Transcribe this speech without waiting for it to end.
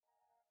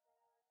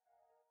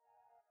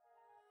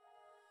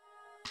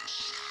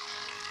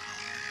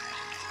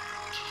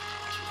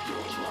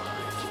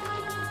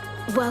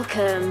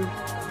Welcome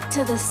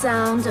to the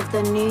sound of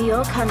the New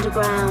York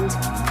Underground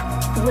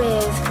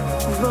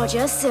with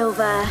Roger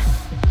Silver.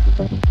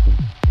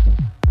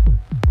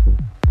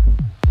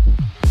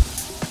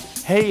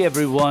 Hey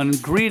everyone,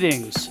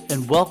 greetings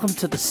and welcome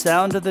to the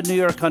sound of the New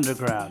York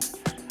Underground.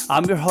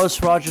 I'm your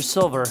host Roger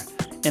Silver,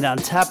 and on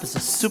tap is a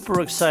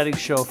super exciting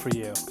show for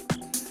you.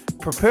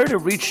 Prepare to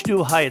reach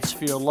new heights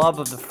for your love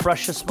of the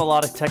freshest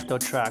melodic techno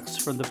tracks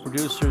from the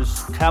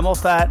producers Camel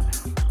Fat,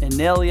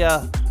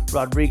 Enelia,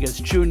 Rodriguez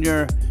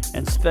Jr.,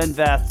 and Sven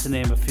Vath, to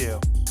name a few.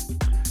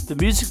 The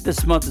music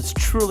this month is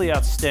truly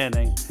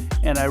outstanding,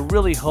 and I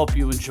really hope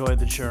you enjoy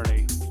the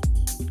journey.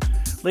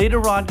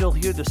 Later on, you'll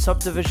hear the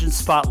Subdivision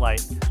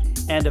Spotlight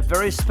and a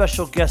very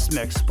special guest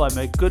mix by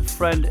my good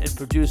friend and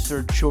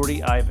producer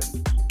Jordy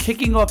Ivan.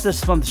 Kicking off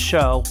this month's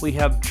show, we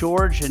have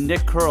George and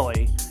Nick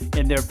Curley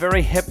in their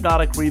very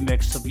hypnotic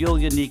remix of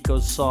Yulia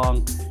Niko's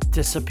song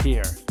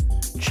Disappear.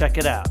 Check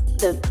it out.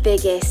 The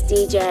biggest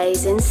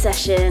DJs in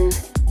session.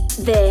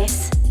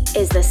 This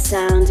is the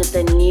sound of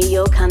the New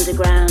York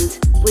Underground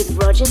with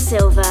Roger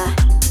Silver.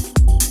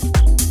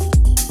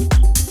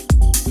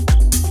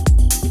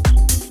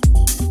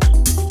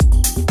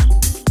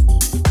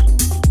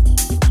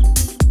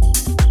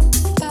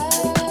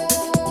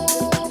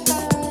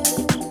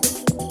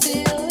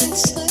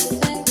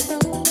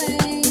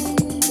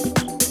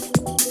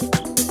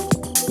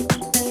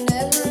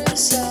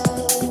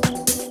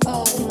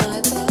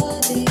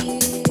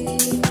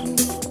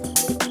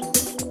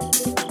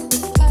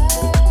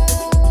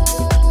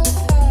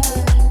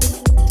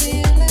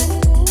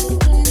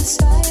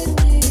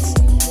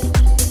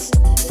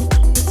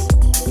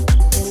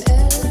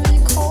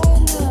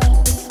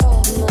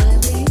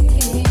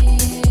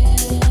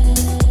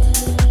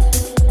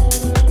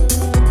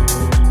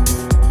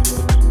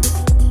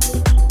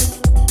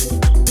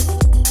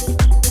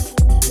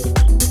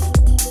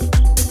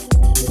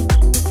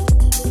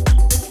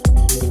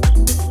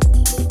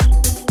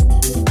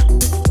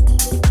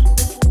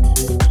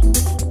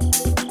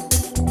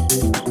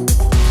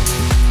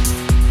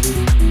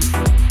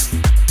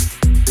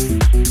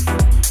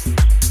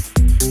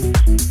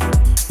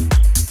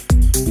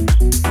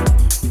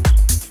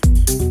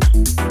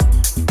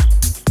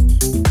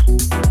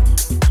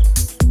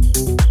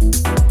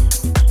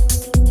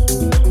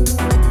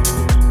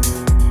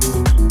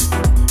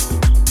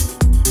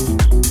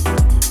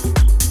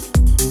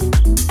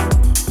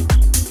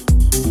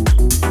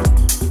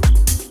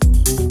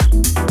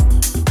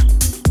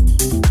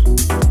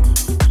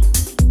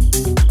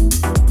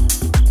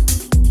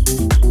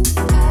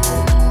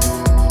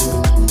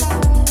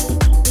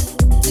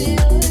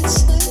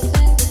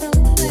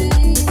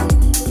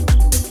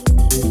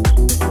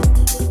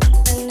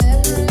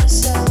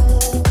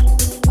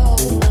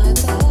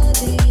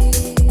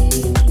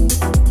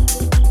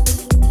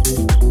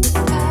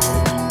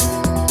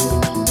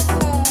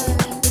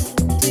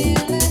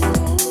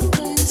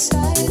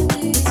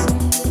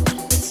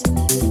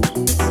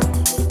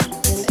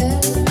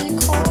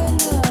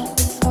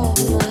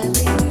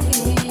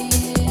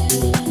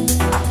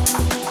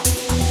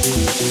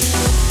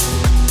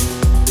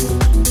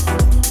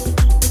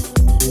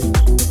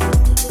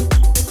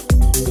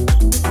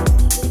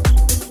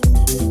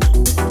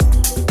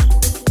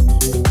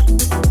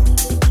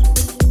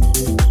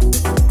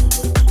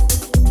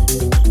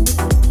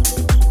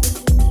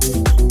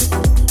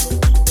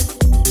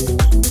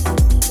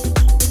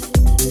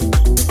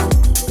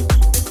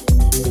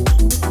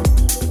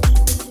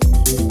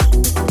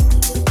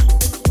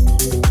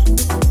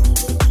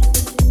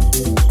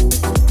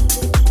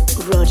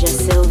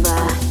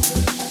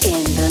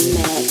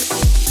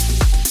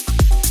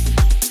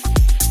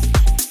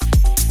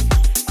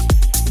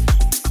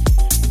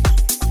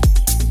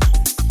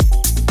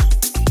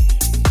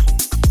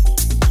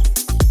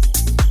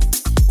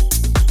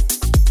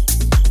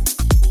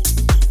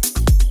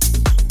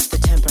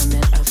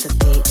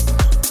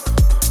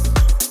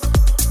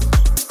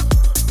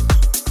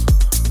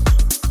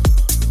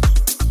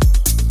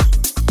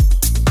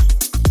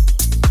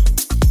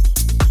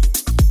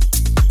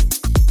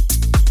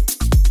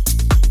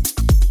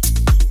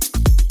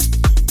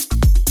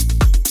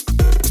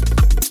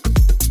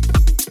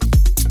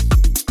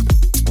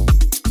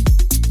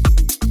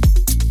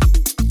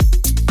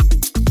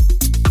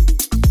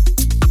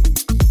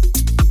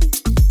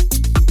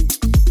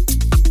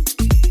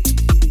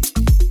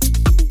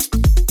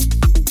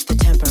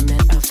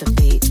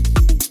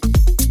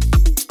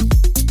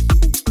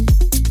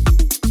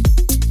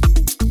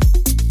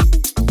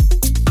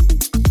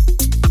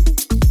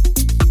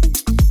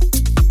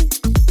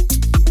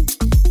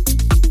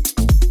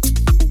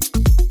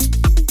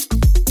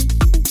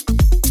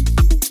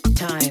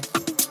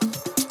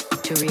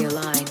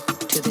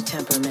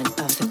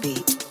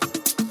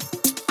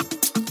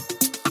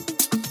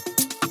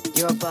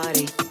 Your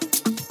body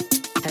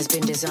has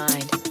been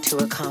designed to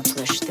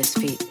accomplish this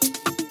feat.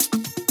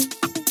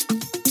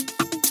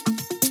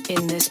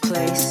 In this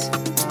place,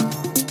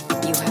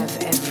 you have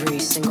every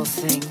single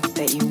thing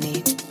that you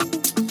need.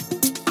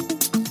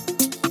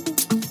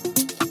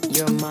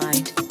 Your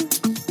mind,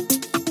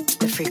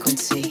 the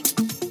frequency,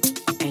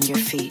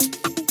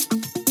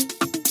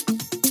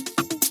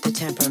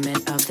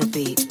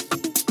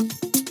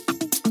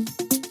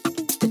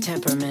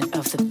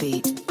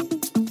 beat.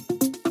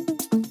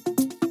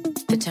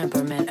 The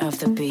temperament of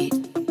the beat.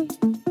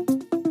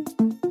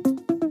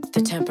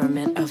 The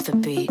temperament of the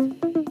beat.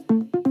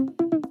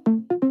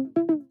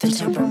 The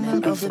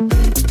temperament of the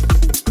beat.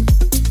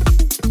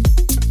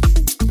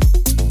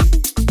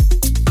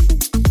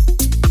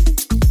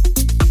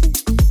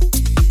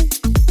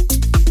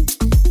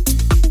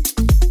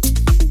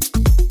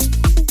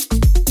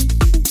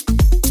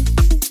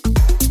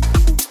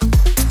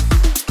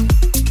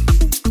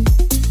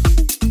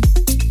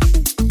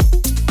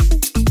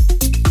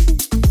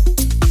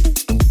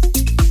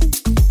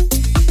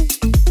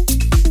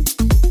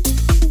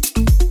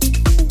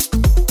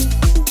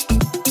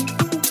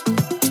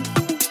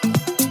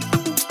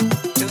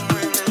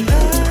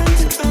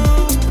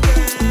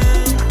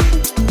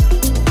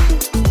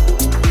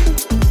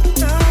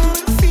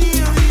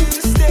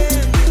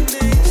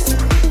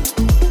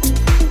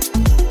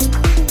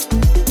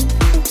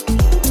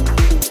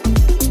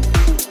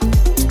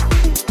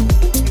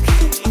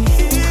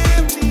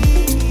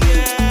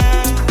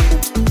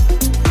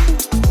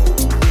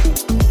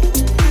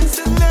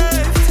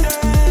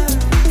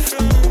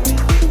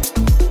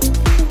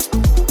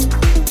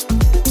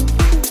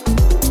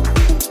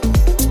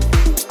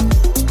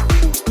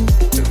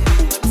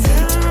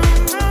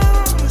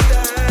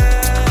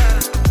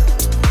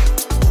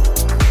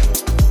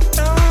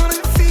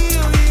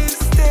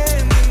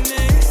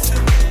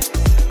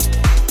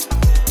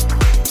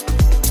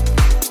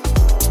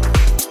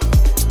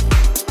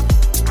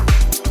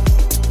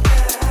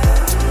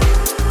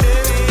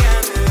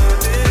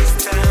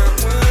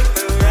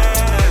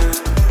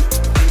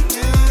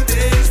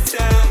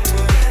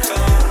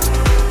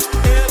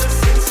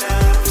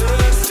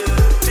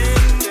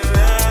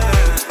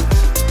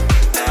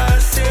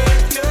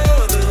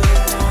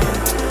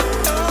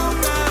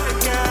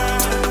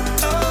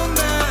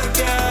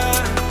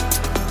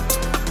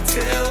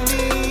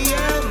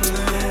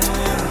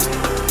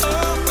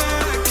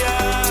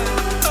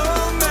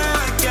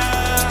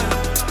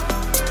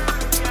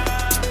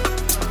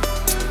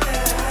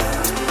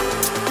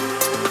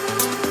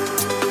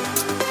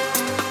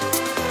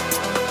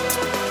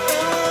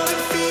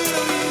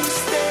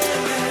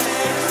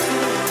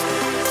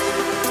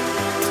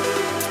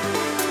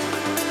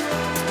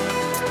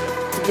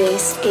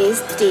 This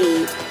is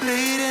Deep.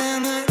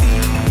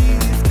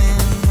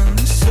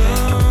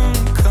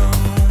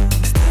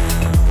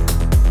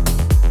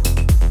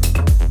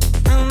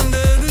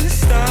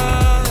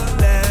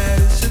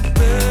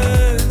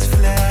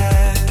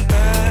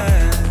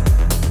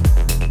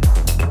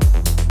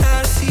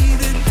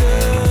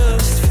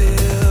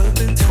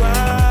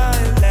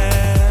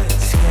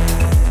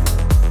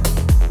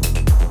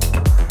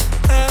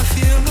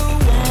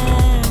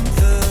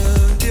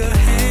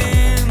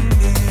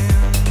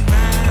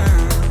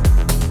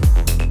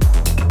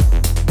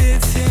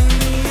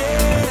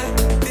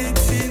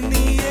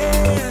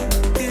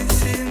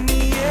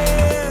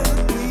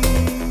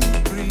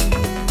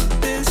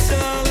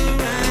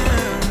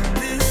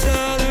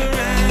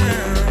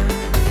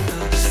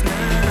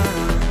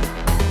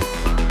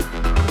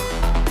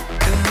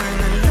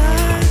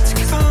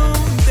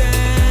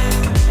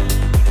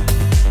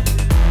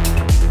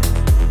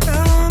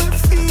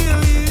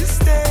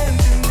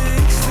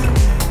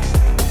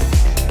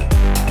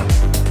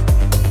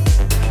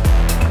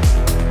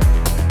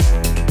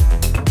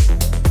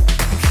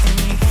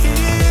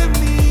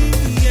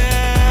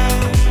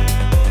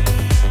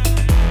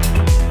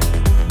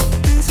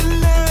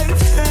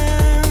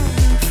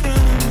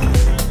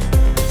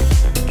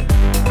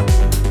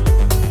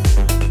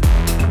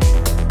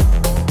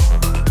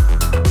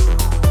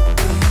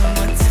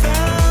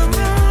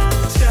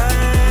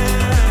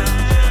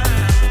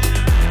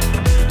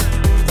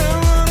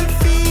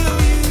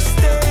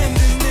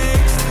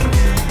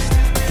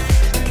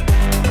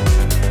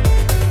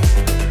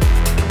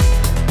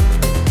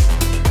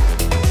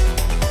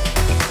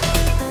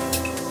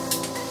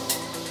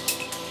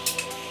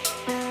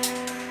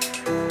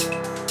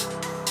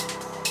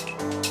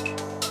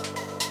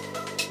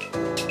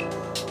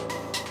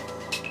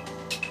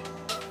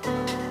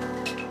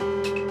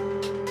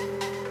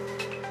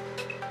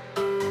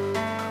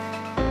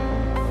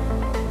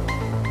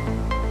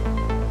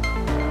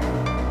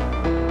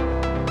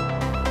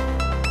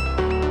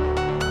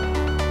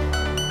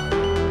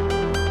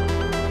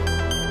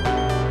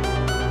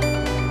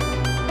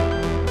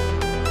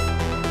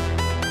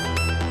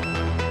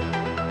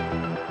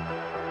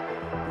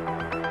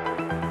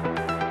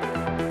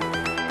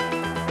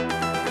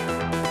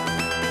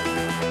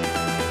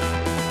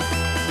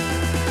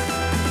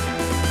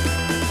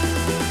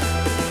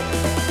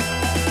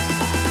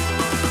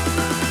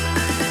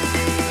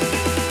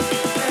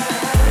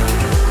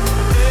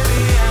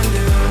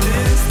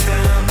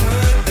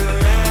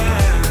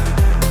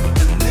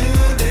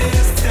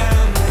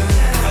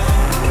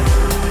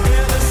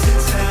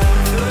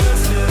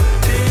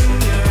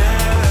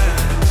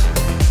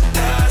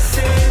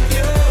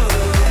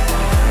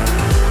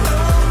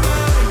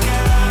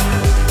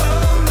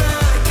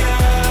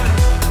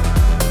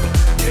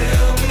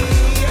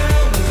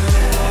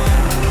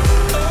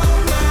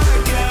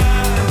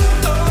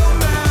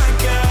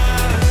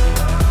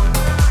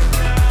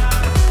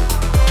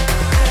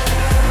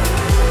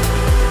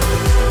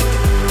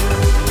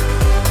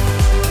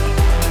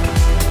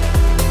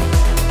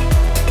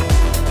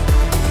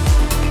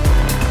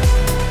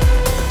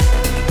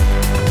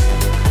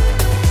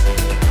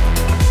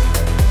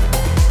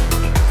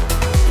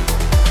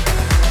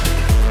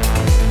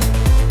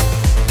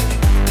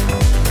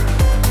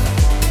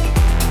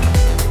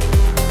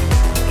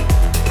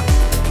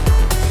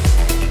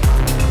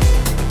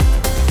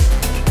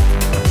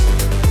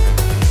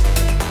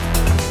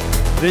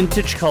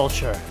 Vintage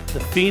Culture, the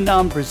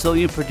phenom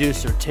Brazilian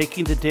producer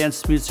taking the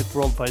dance music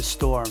world by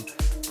storm,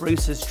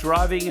 brings his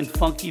driving and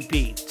funky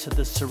beat to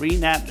the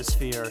serene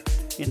atmosphere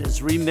in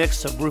his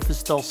remix of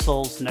Rufus Del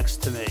Sol's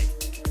Next to Me.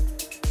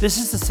 This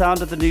is the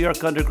sound of the New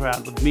York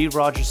Underground with me,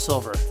 Roger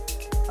Silver.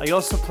 I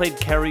also played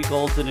Kerry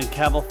Golden and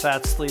Camel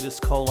Fat's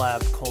latest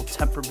collab called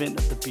Temperament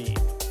of the Beat.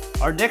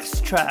 Our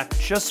next track,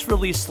 just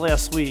released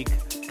last week,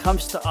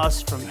 comes to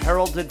us from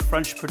heralded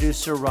French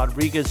producer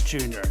Rodriguez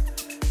Jr.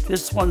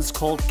 This one's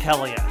called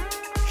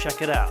Kellyanne.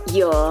 Check it out.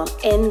 You're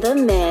in the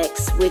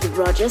mix with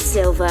Roger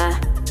Silver.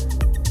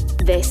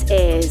 This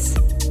is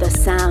the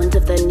sound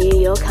of the New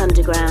York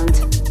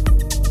Underground.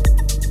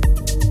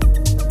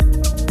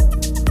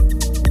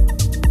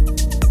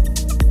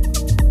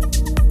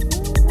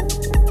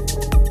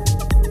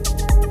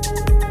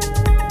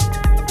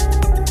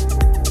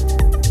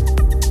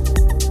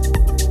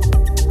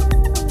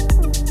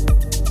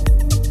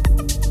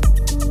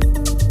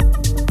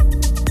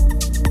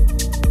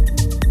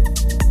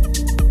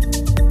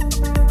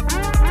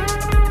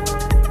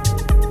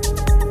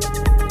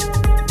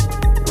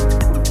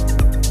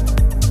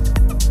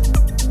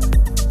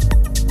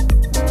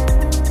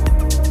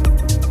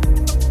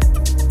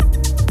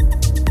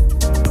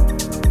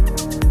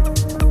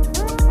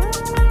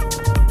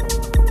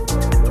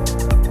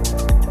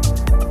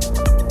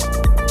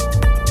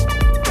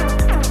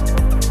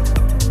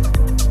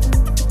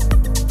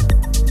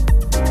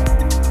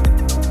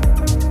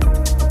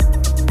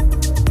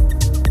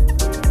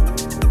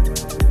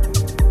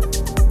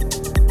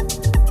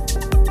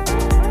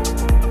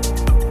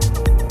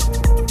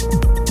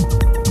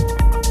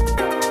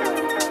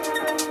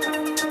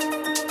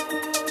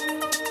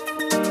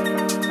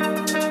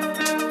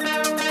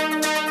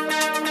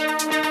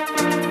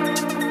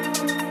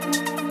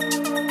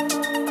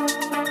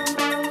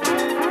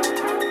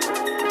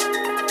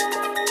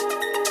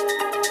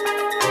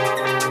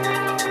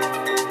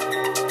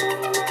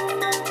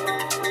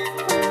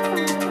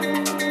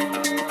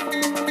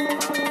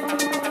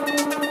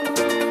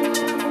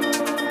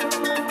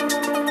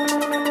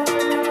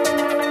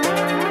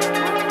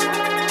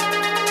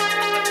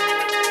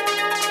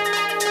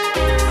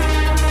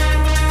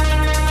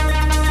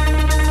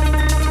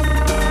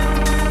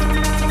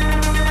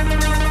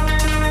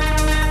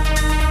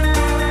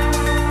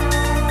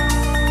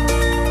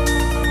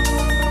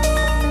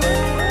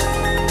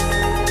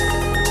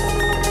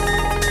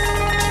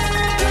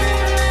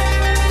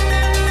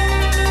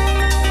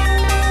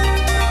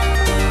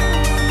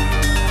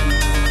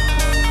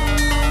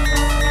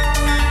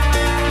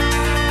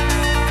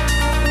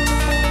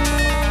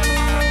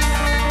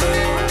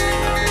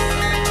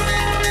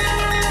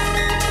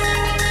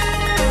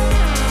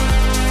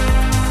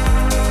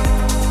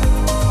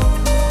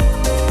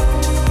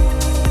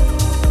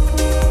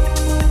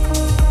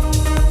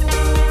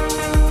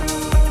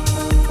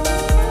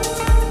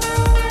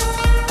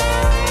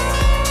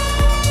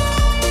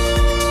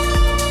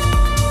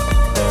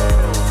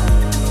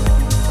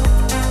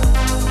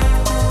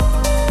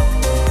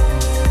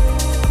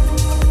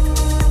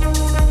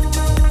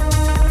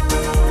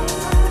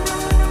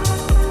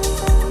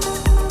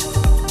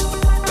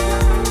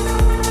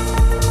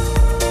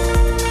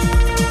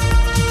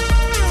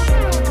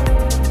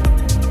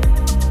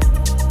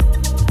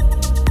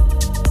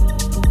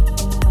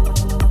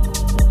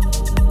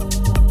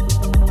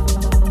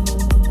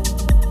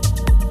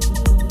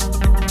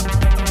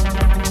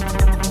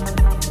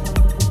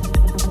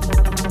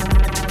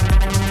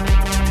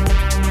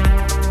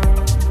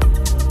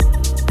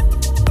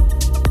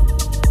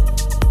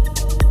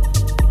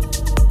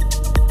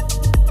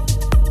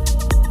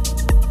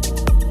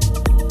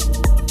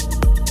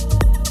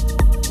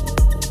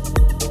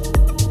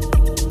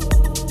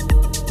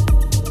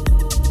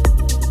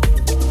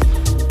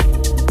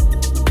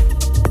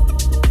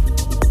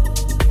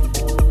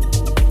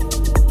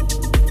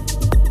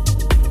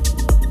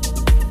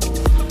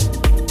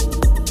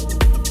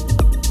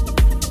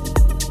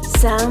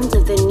 Sound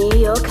of the New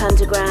York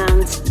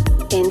Underground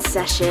in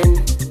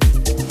session.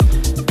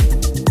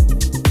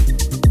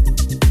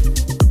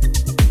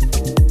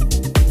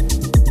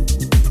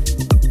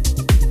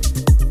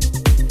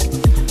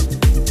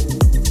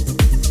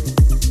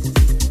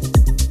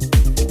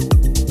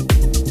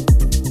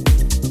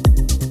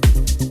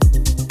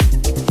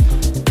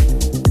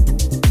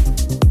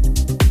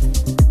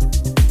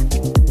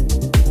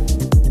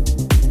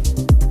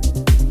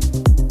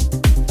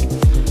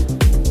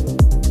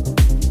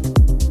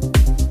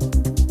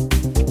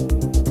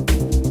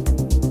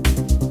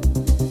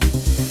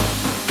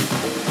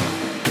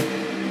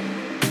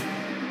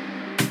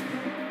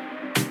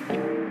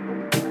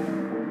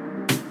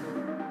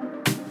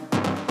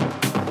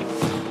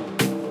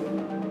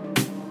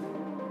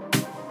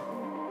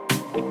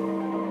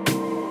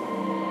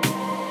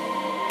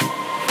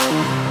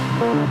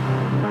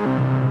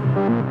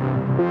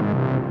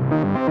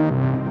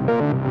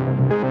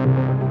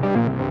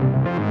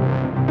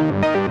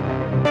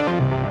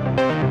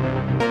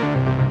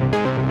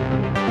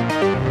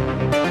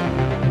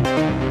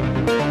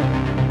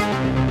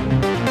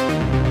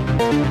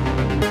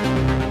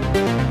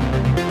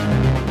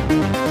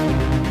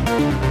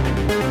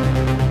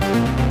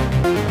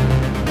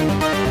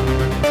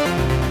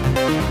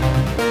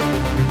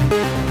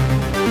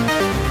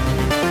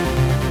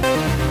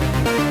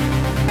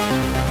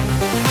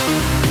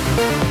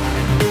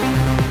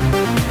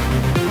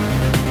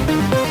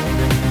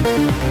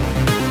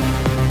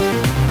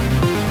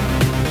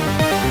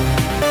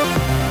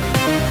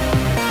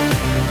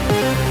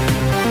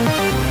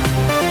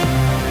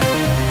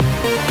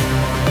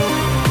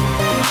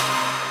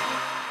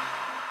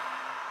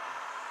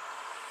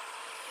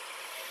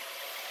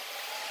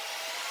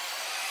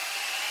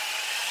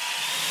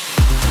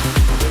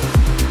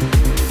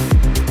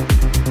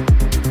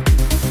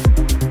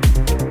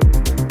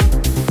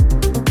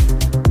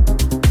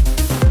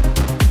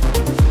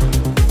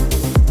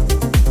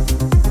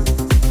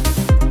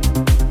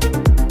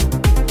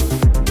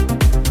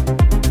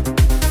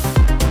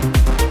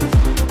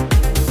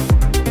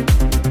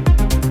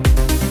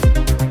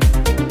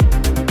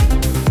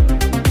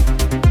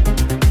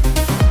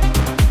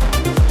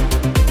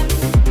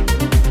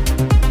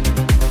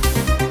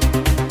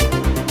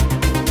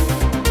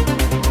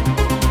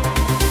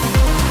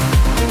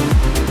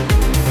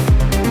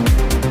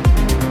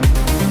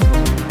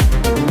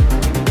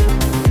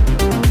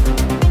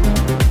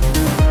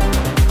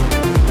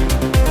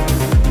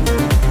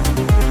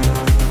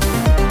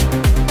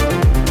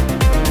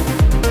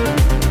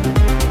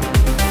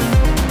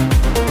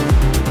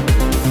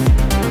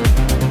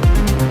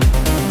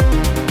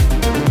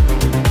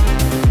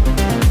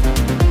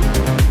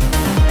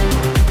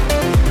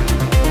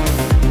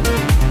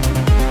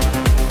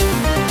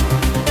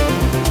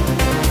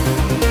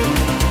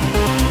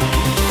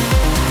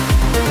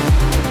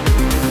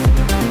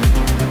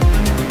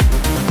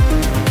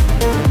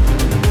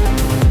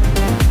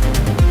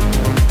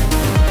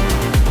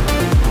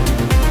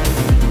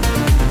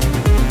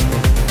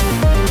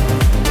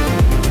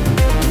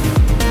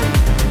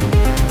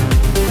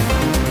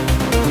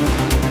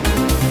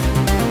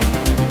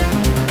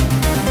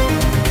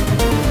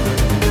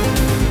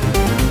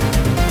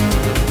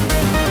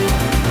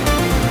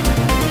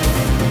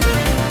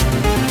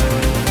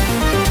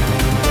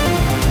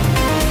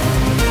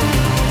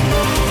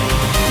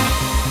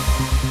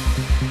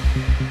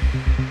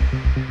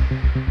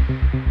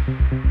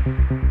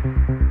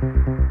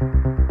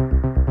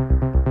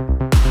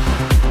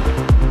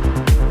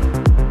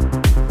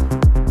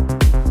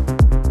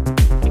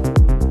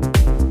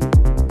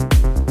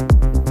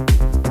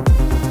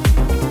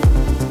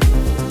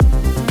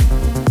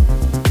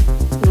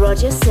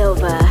 Roger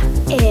Silver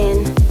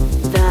in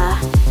the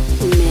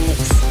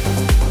mix.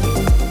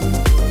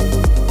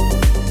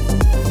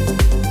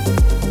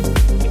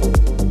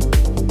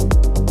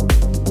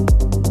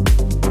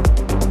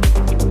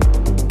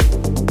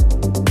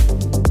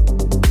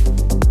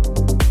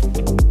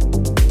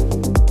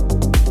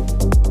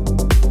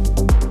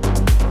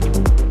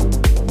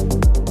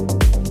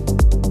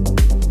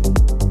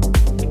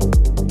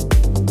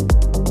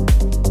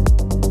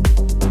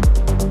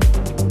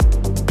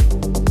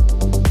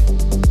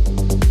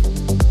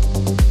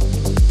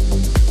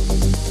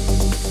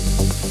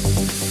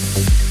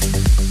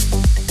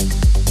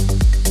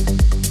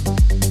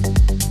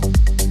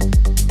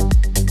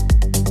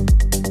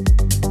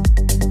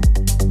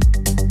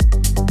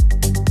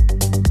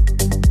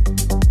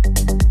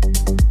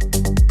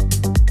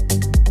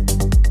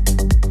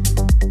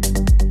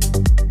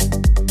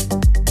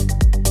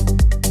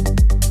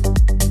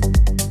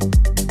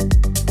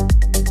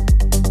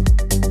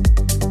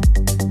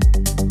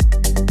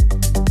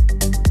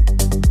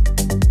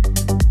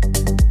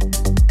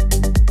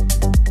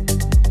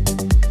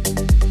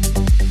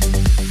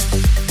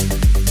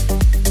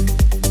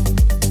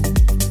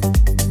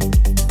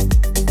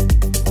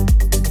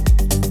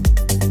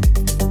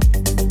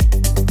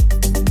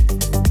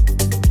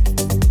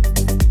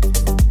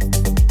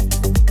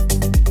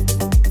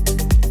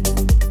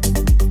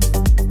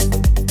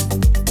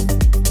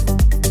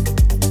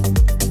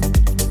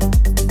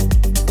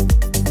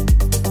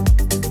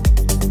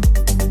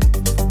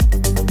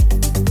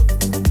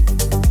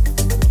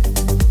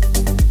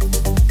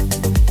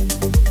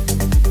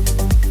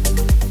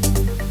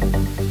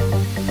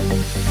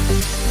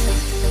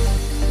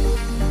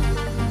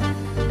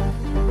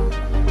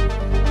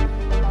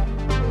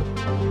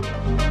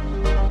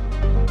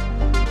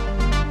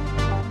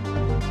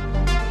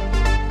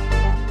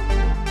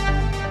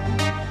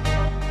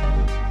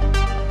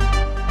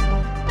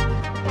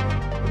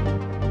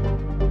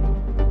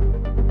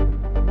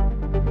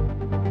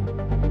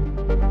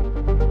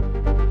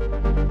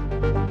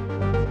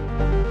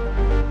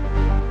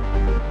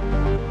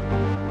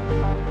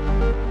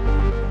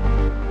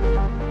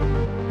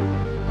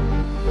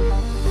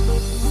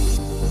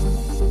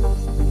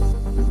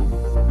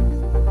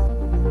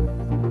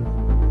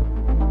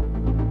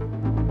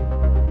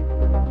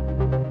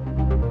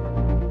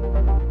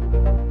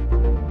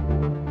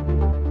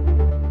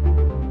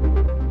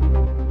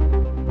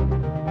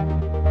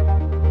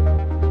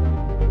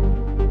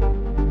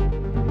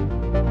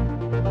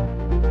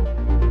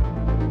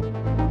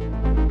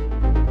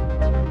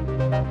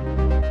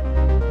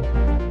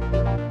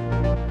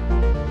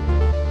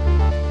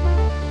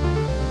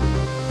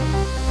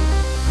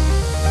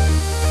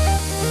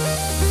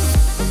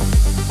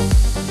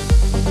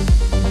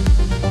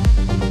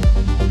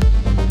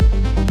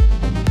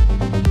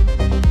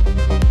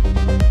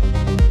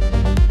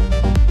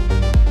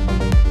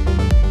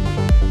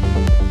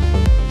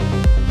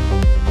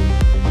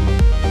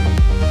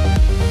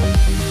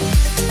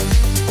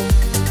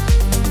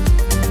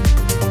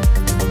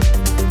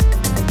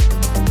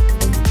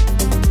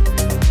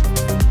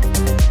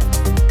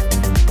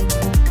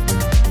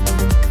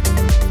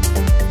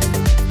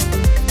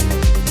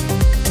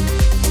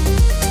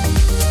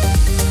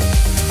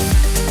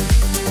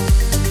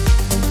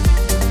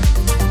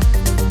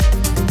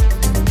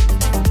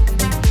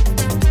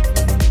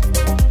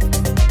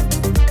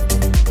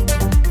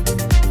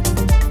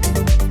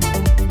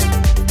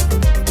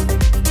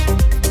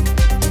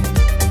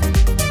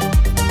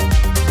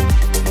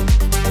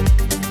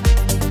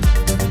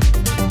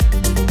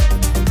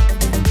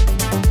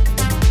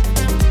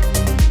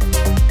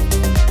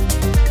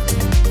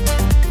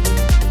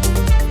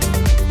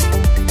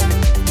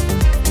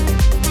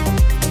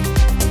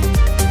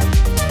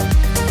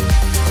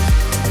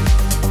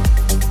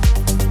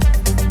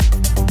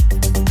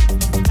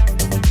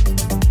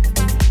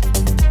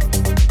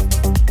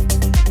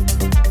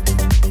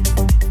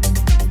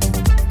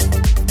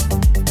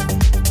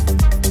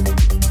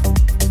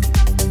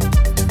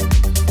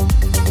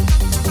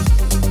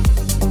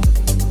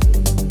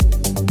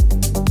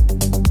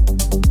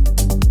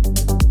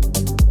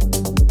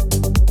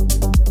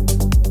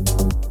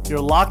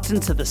 Locked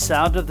into the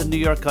sound of the New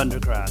York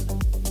Underground.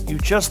 You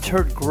just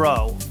heard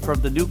Grow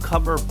from the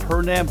newcomer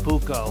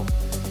Pernambuco,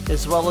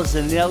 as well as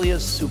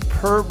Anelia's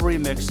superb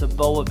remix of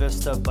Boa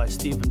Vista by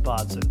Stephen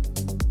Bodson.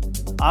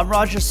 I'm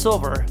Roger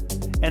Silver,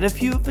 and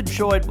if you've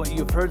enjoyed what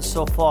you've heard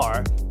so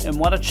far and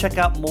want to check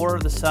out more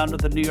of the sound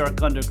of the New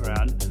York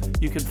Underground,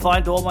 you can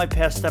find all my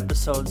past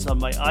episodes on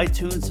my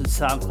iTunes and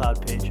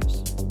SoundCloud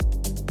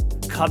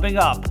pages. Coming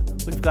up,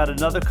 we've got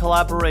another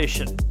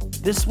collaboration.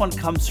 This one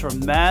comes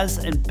from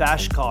Maz and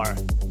Bashkar,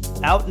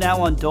 out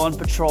now on Dawn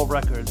Patrol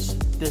Records.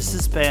 This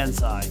is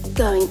Banzai.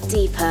 Going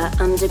deeper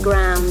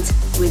underground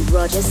with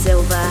Roger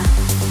Silver.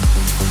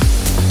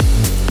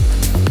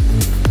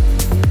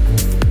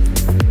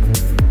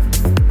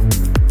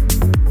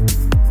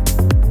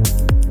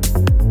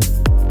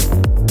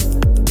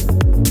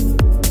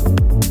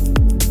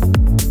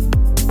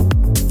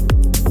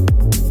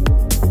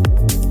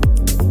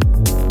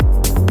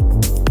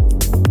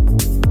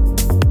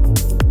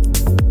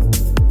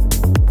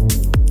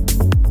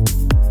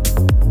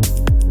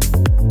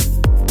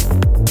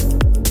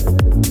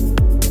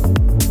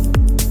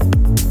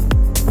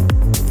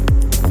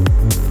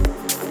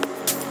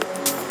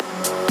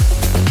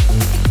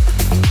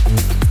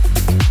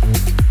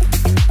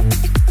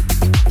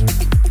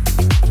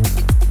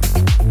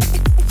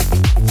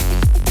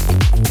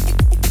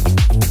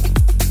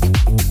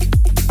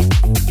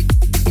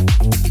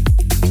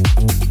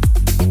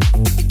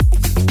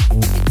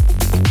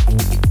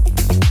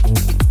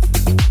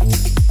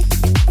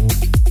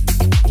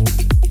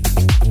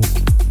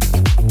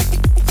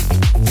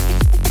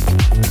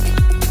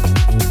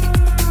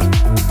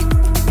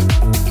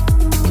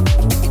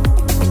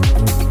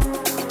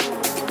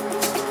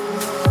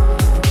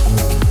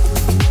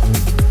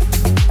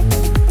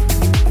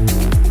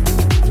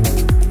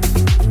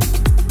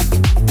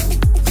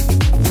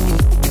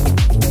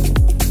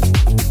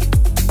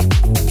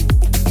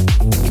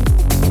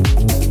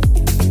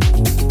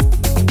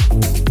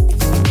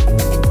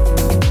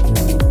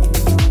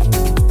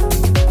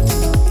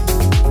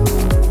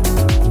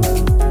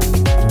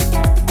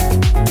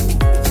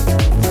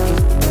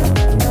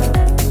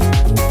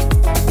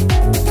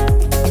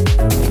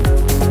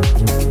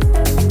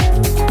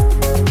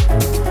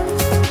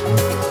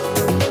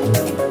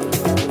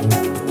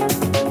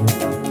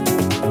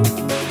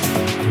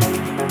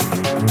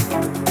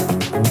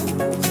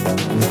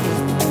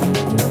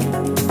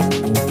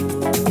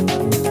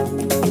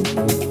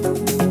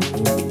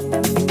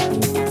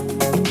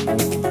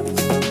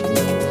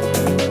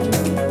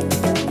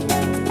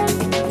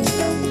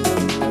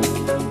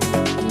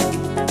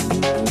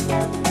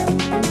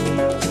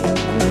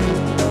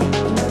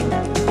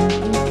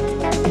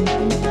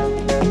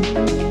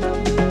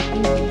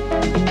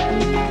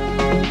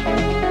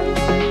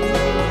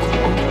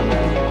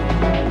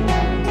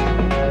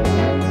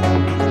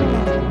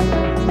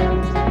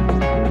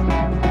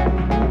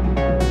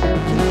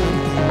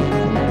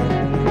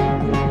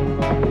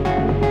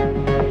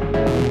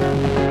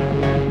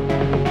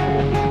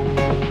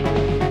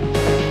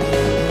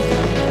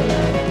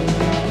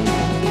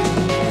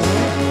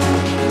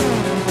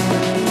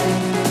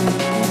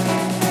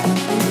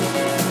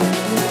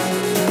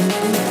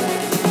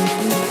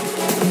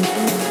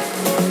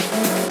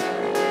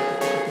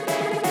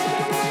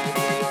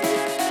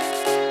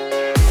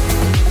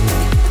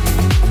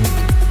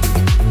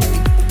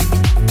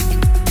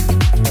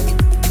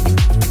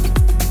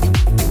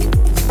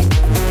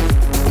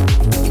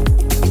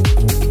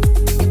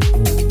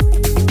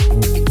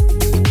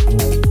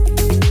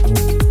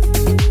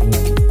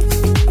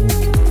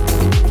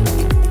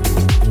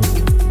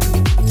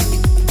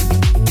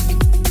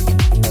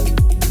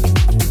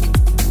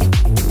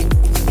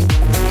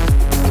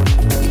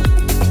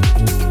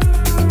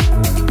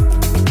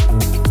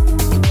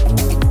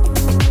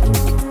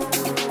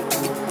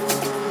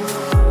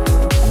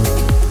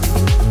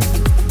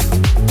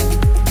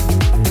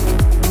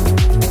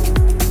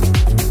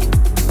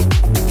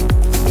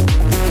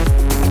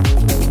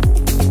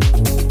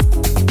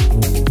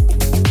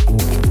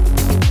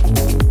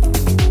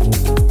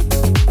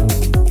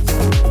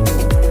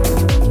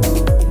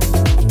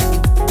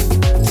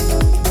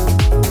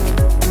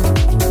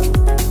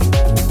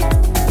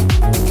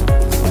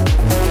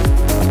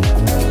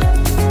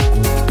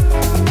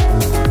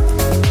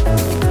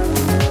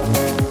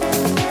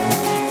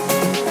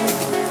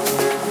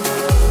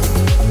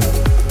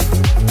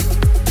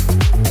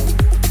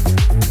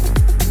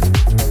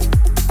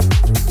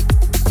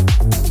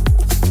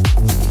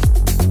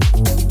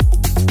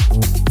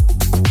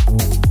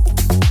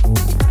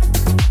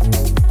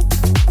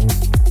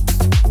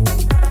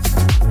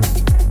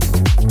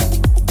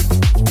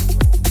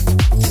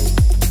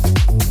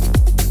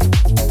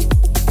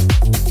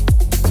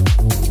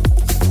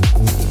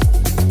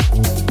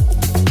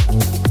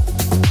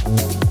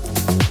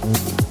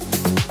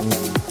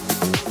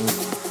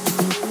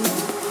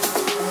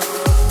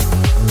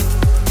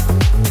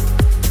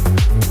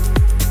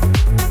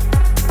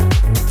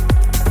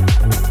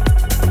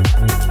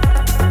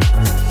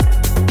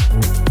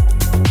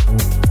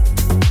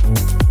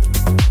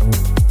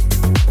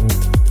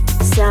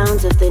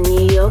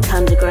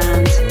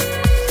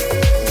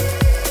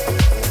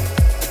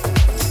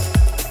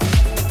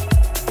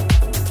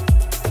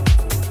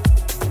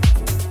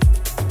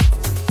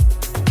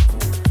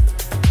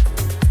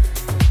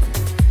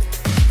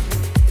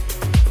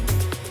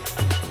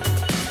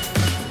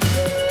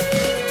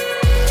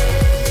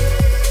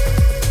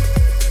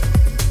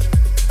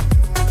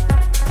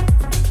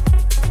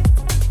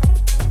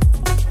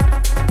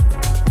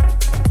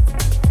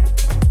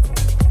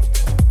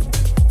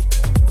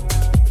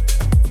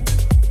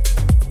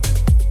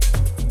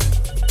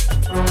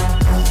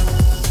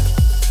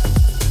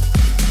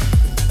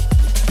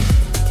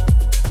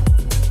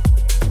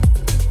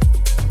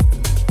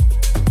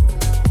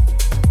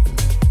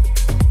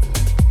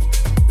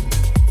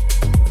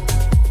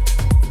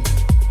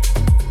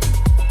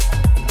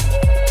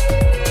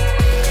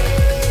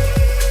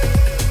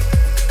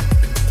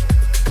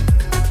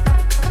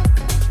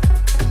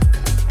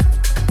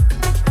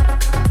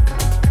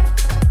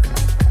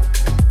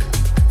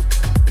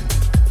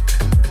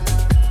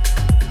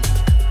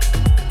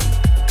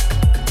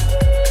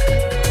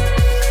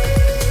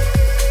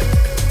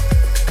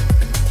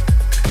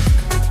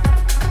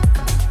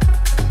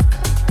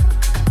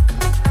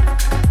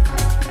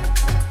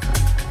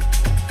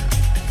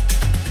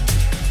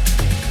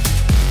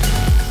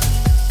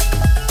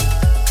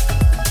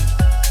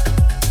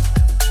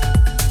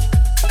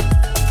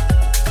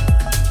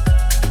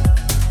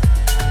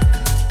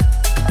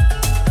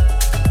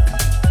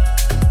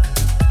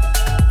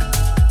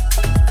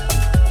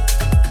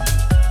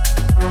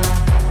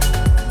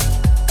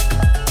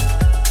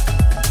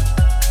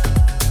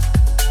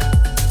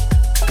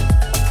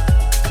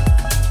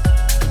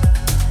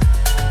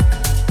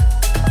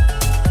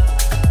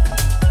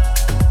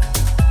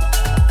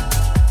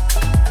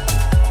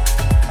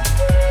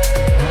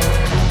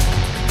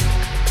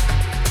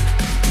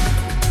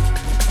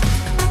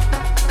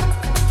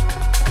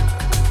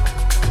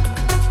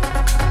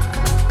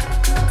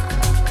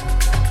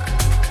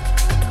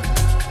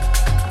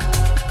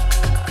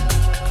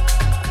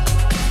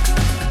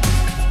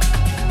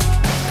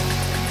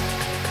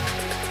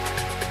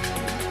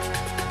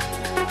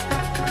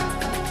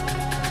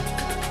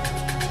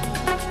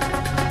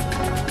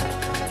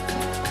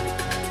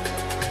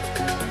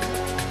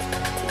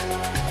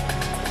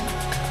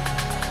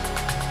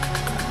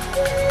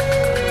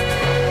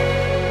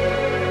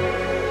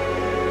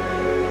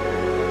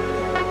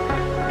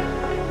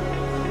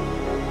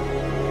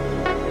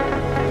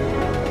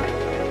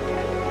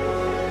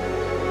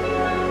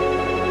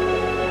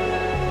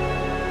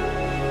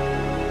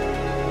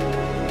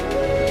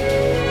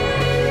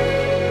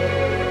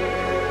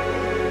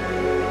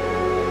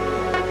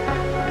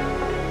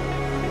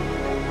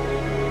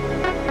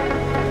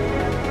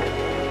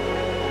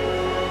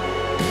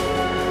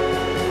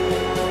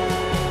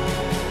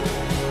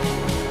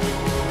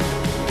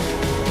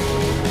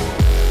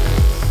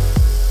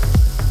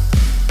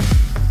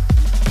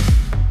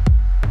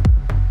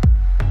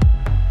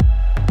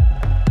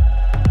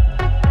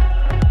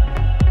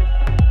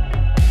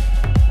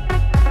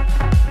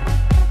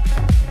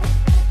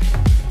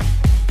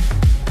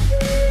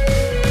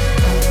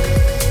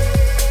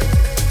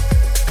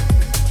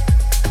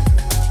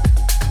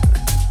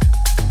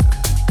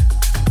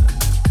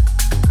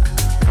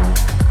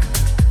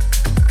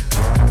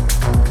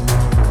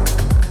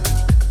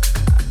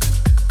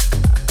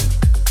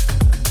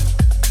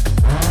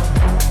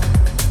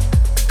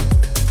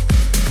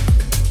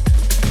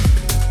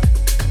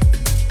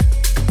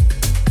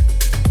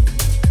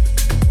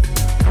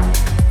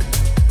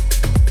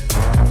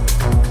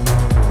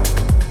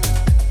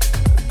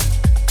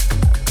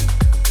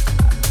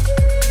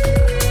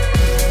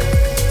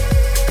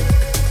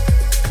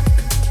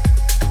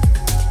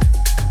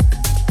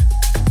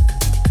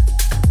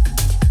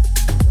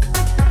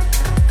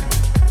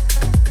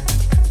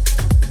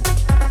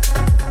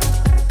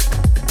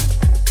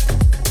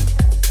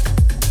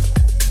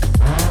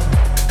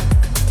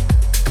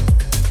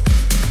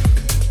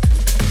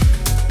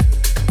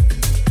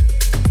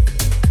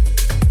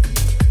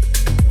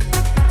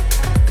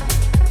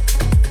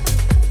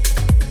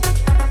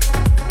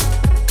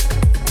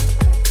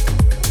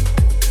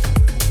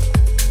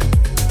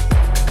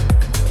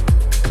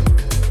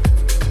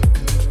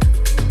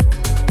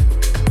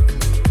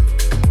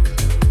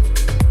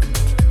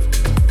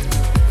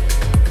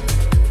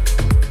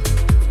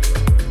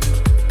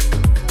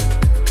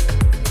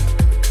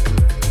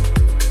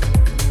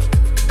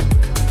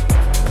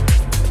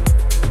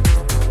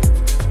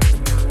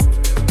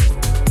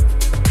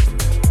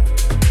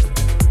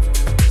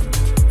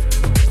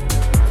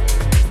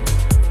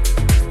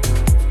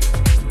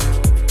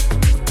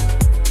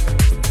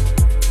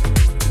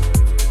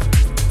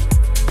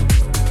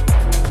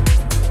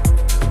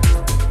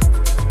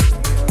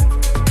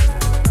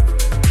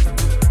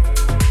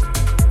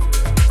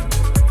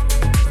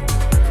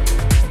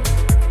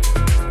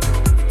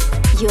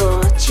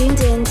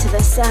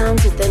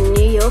 sounds of the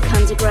New York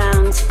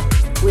Underground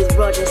with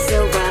Roger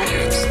Silver.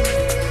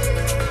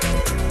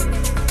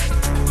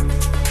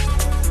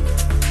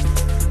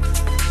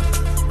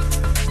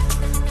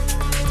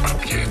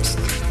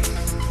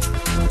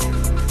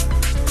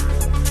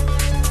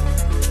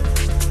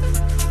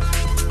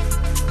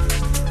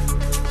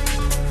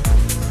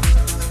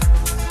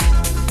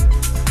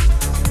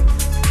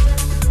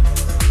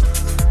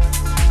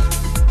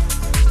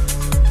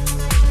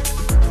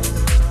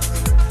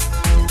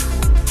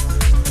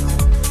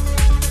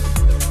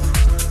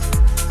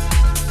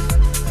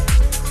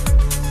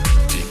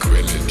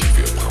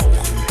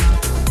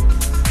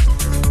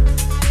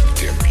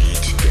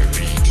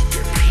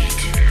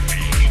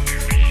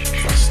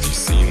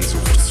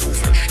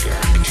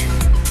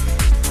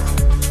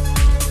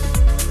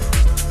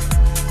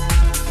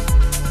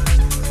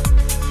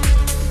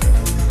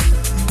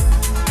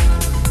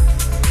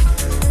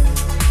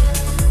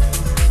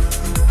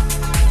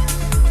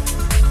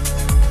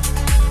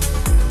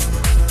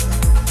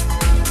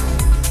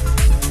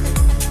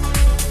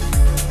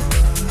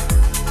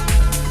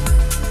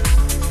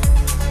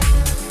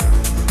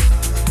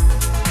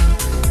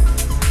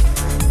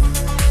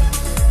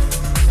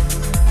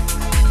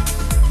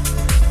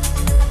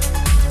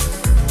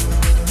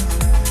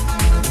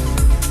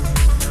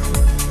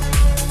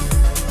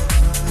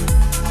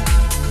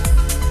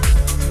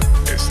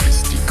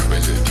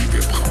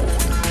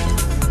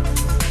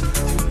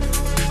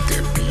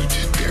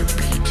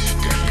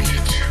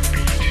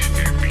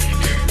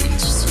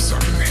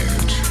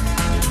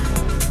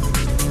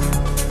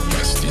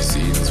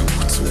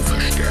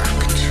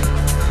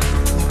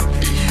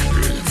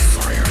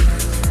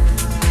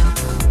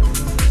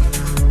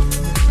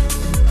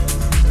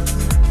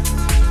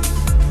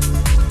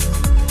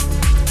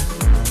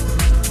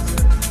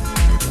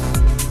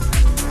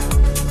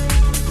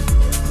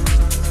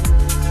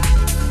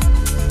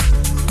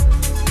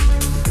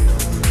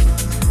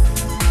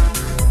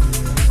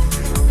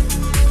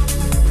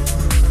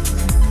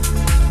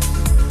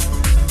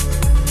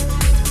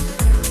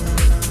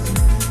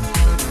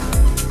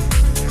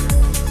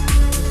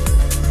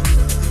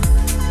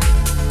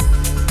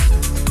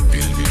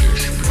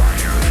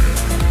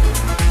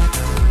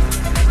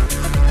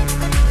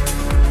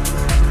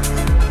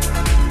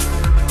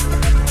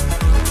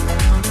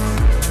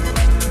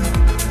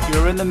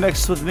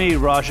 Mixed with me,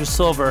 Roger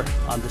Silver,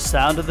 on the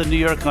sound of the New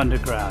York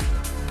Underground.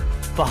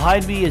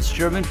 Behind me is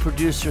German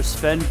producer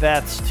Sven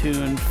Vath's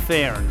tune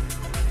Fern,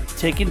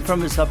 taken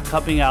from his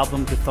upcoming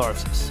album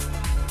Catharsis.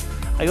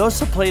 I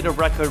also played a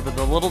record with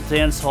a little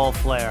dancehall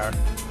flair,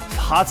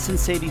 Hot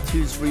Since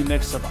 82's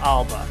remix of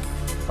Alba,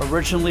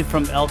 originally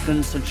from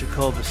Elkins and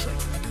Jacobison.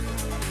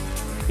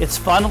 It's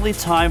finally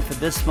time for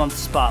this month's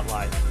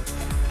Spotlight.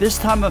 This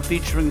time I'm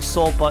featuring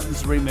Soul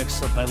Button's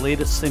remix of my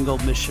latest single,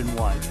 Mission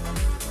 1.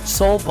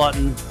 Soul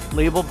Button,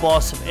 label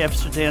boss of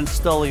Amsterdam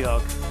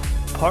Stolioak,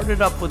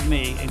 partnered up with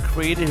me and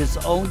created his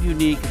own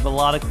unique and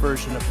melodic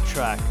version of the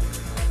track,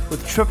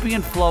 with trippy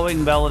and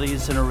flowing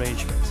melodies and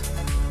arrangements.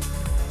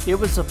 It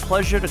was a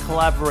pleasure to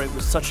collaborate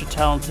with such a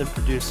talented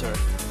producer,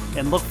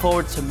 and look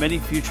forward to many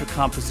future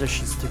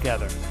compositions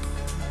together.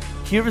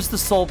 Here is the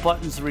Soul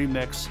Button's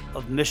remix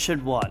of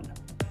Mission 1.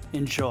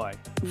 Enjoy.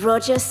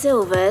 Roger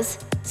Silver's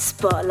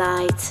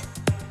Spotlight.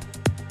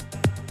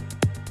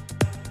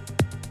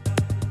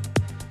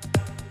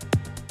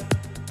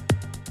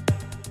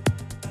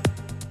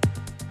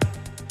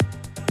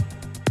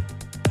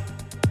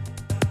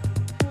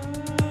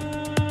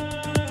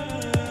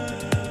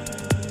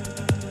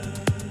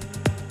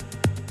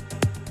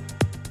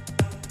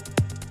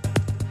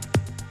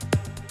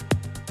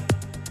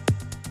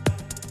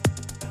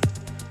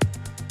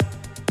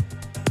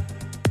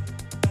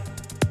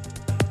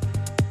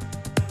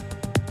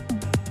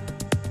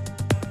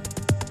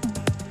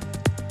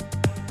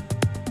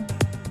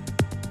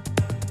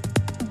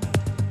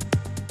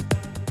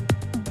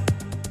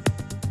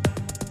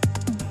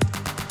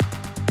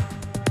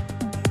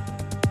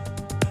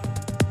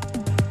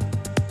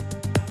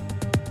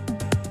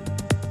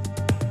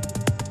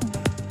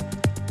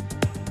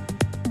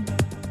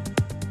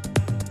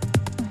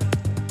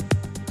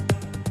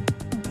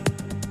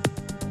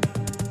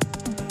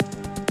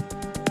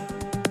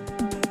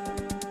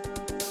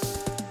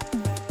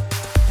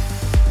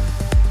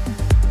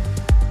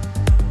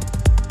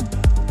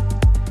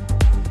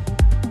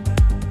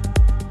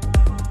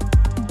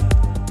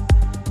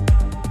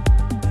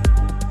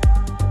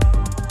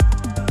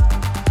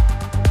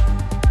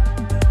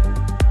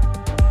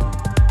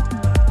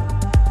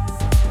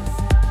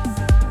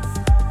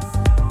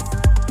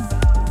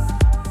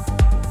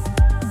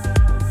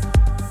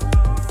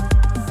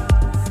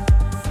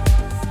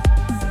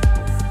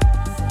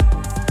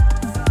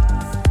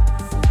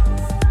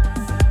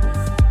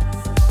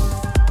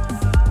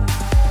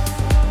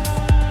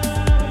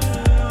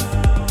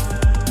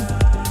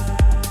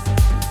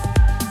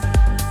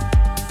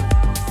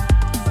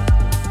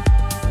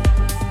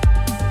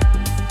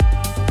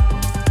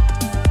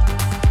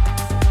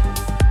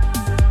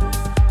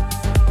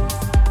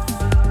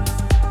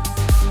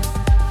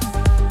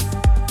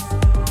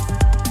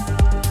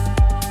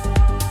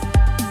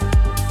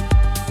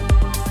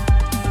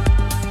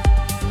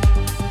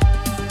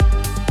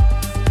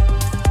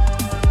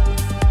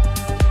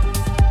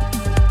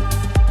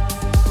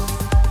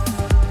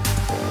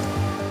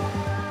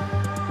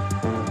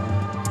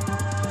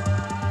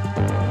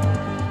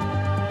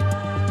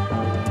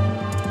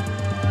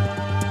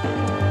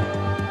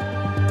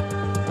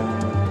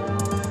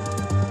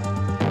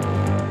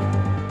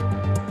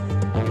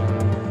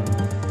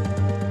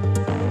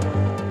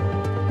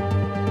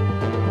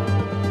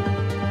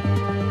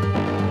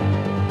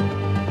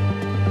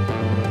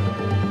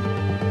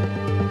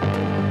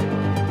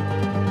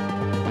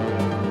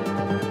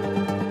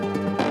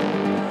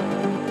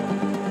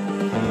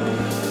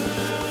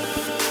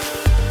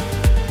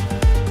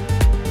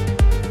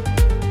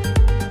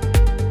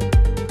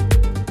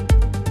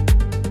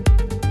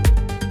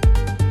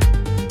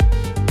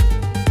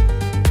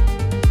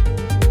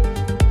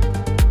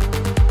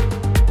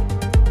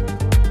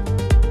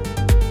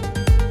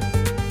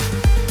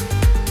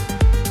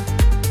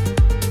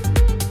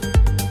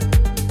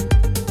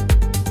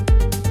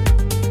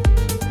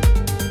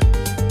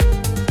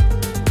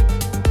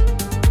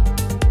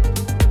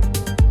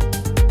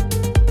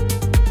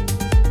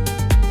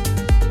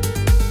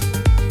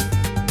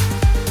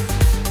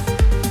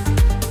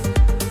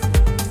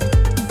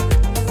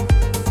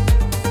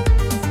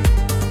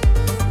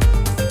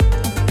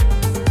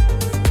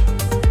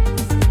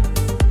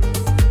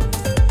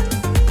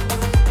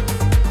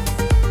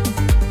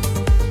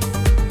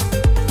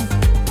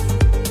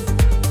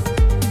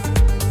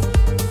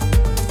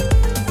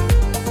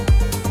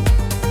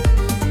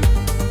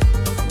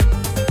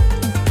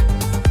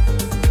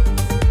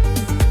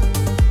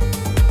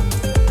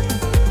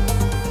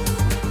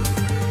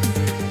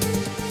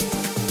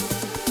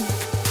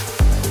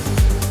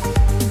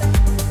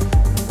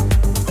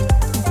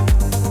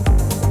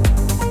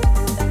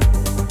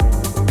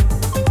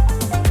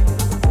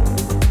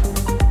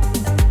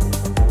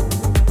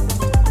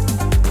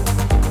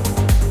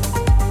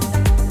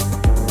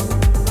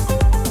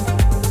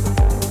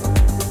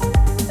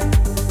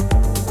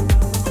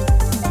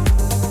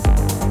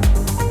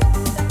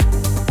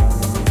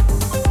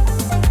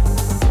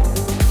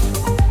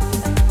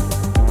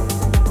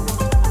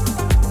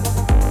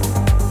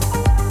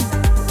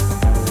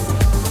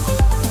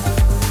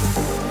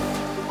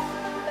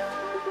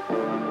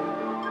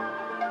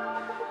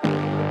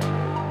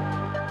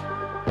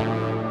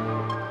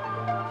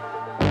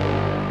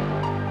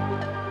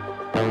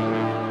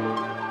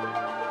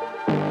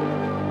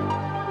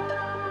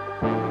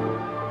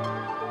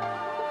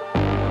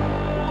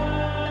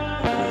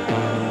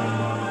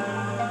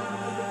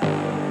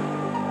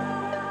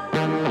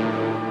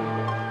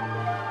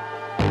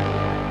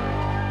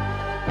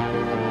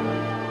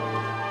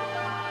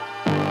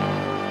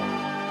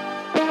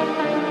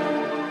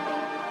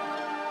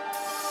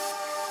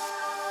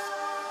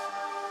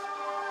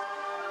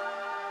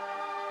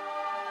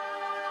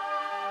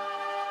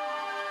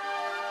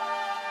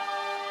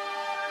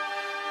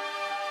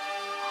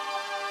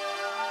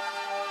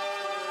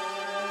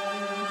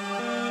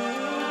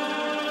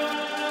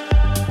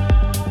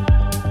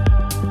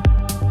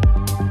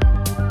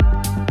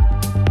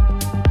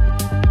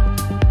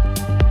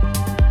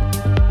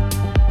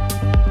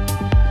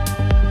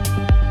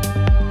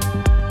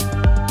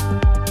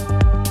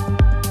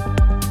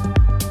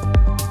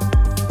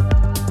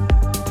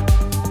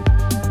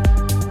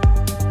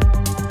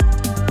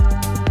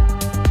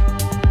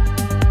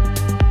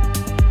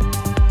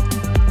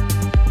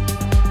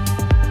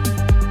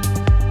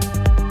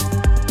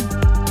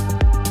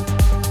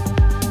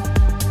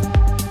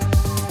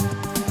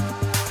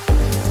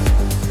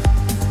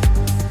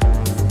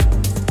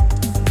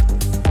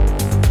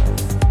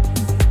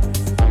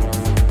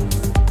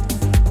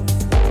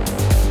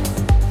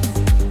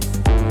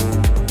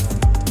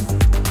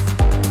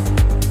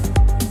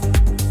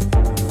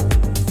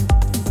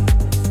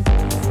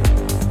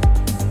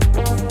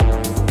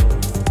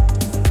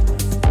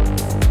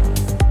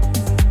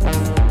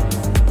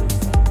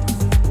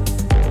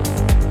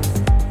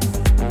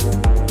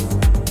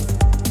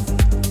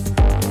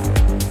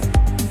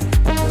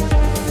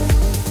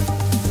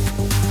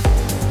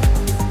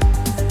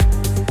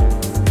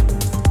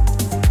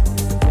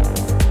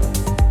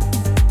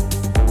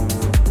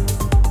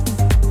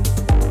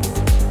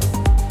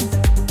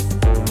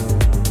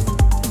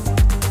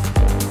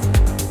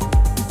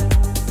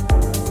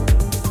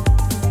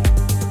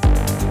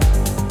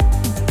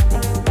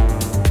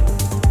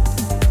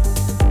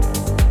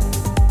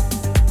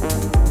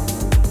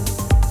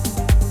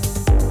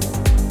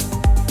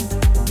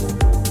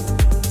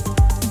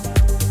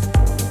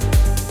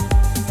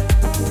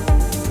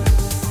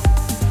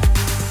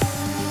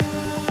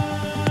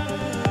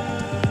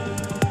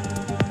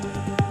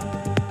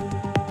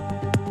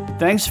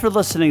 Thanks for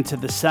listening to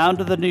The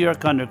Sound of the New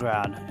York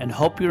Underground, and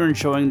hope you're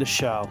enjoying the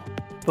show.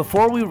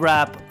 Before we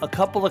wrap, a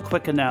couple of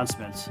quick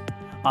announcements.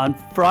 On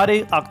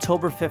Friday,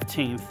 October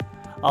 15th,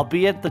 I'll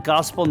be at the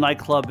Gospel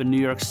Nightclub in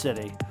New York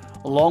City,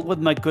 along with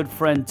my good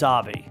friend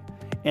Davi,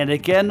 and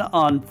again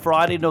on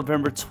Friday,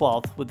 November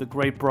 12th with the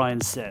great Brian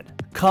Sid.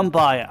 Come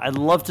by, I'd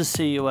love to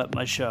see you at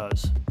my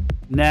shows.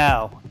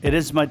 Now, it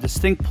is my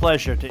distinct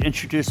pleasure to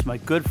introduce my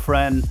good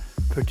friend,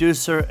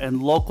 producer,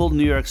 and local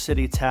New York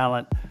City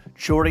talent,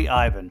 Jordy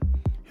Ivan,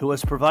 who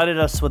has provided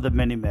us with a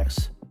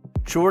mini-mix.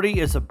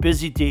 Jordy is a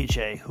busy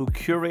DJ who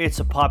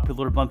curates a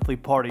popular monthly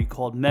party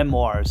called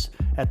Memoirs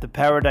at the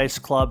Paradise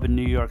Club in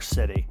New York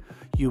City.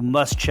 You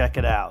must check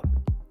it out.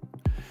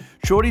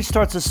 Jordy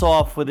starts us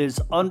off with his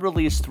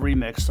unreleased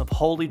remix of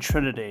Holy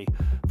Trinity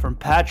from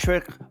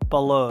Patrick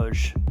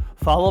Baloge,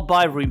 followed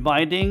by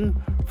Reminding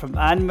from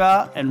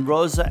Anya and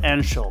Rosa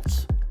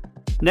Anschultz.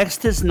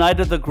 Next is Night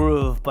of the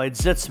Groove by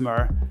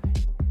Zitzmer,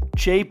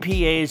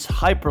 JPA's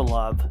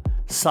Hyperlove,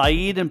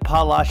 Saeed and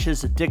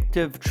Palash's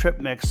addictive trip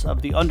mix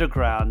of the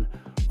Underground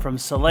from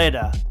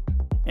Saleda,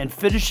 and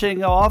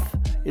finishing off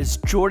is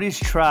Jordy's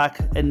track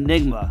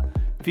Enigma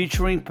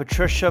featuring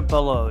Patricia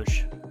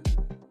Baloge.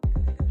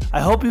 I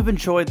hope you've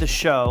enjoyed the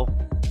show.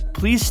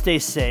 Please stay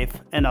safe,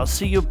 and I'll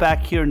see you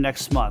back here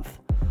next month.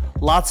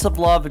 Lots of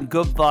love and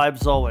good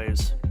vibes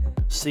always.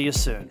 See you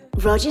soon.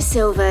 Roger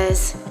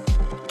Silver's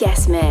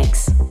guest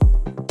mix.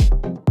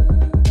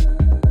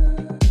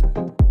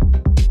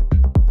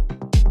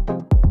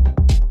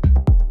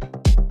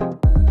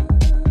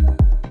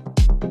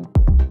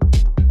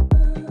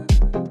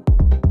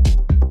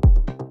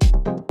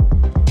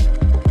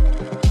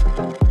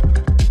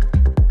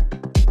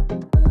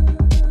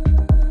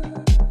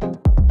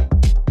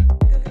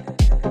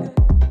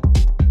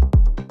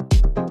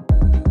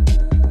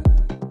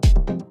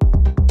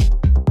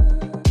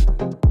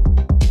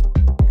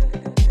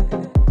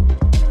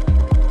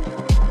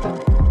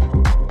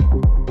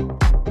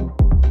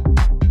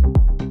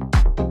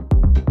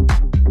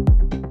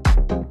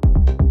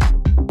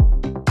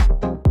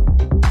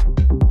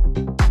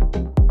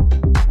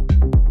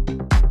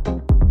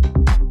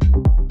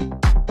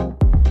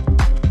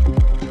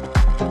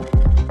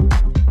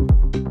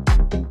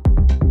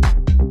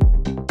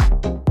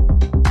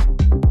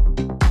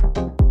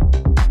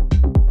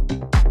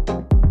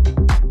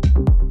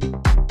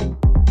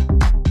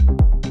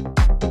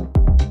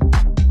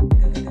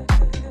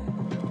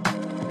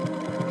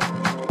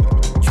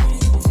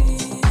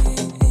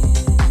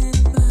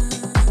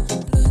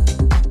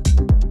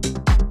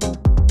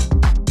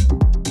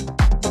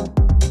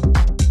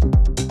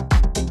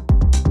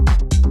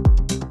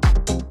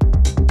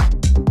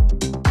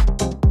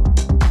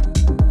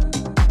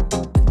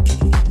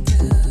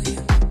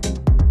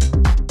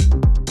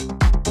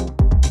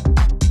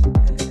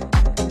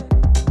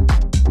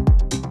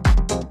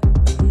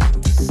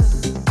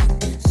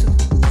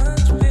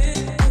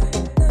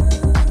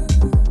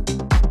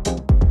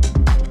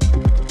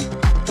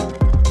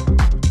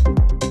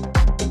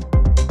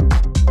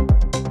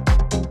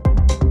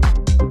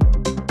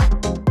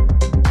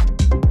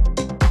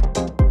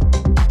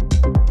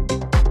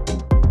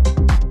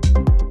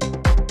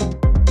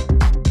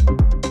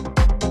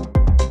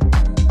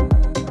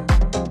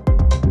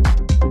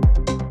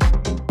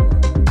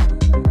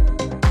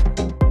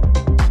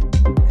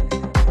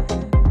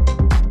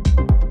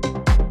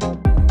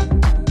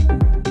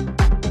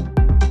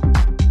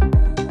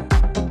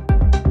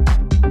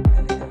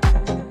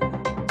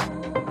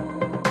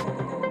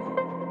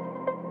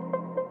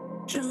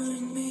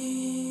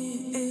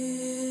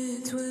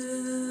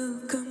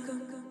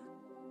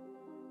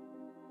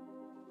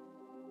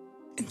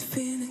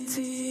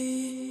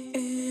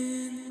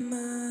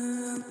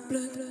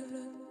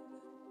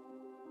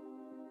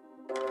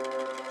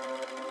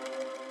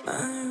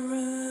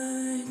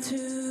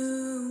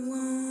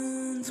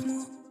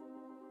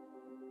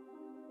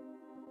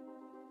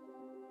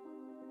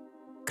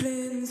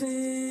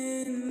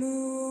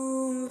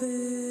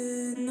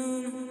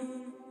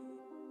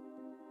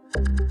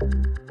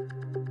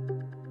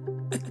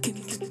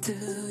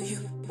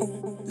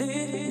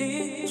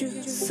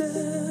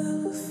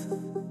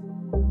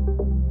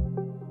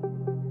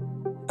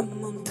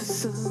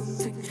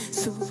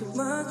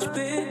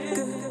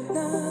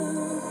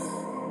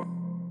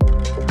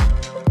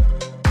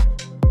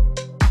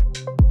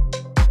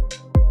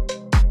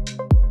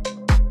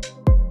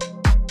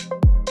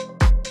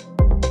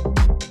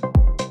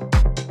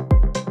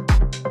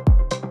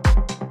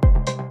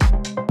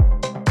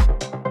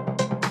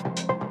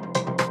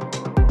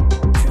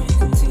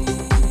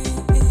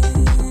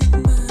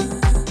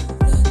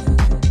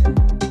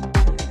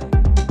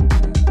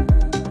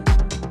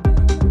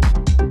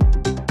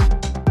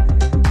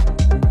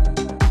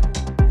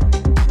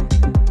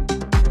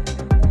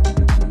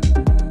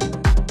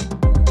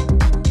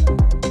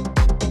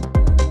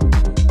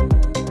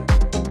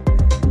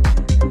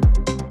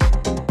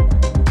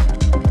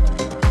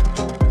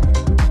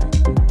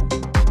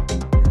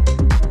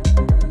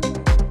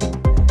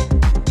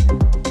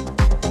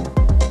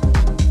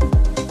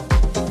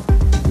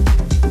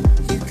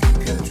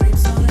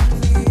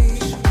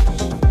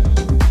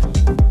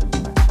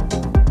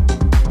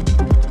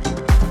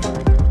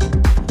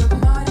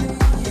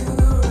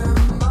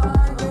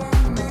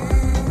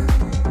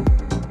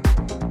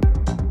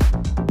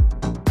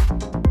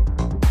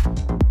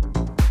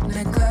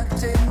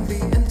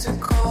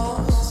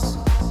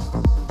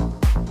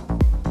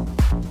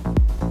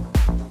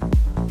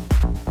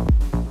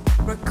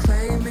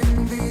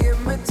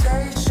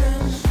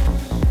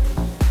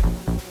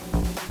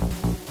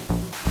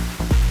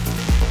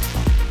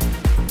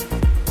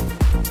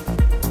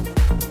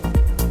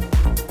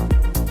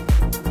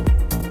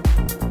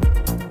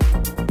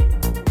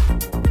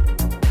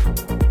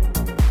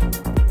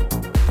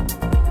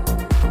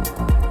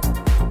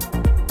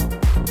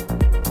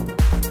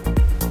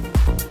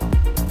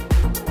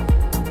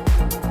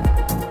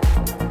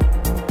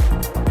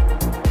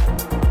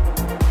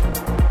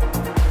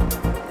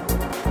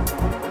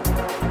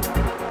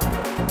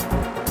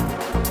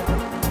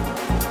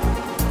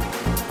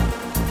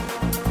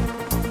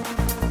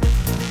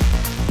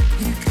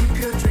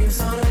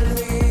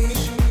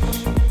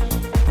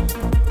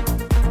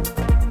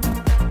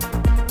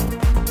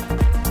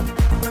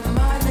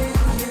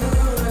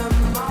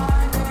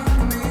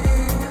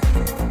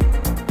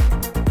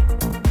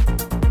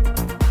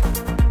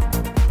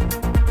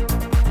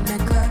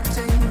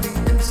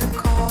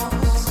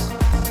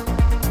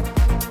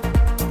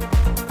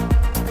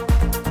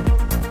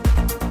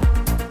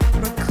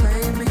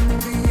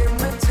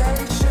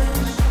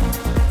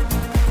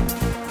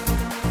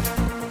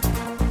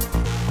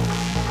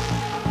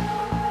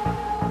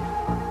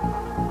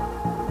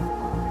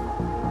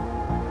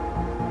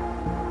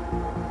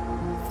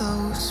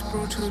 those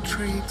brutal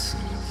treats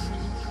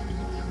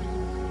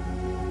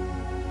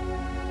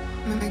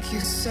make you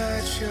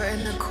search your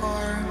inner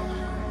core.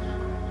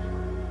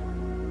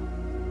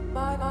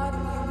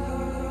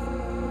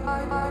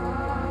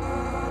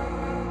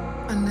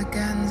 And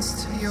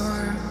against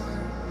your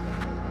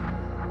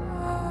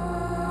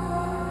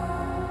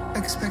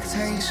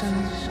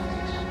expectations,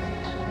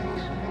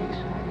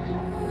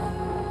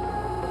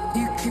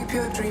 you keep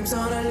your dreams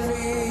on a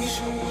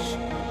leash.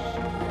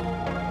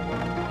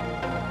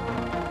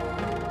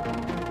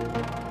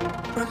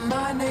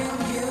 Reminding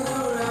you,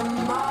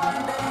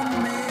 reminding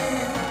me,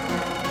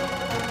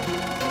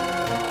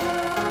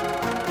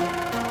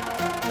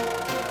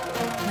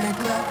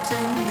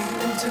 neglecting the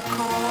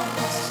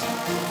intercourse,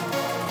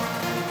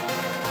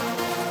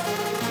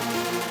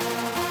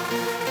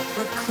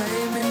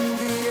 reclaiming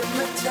the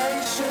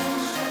invitation.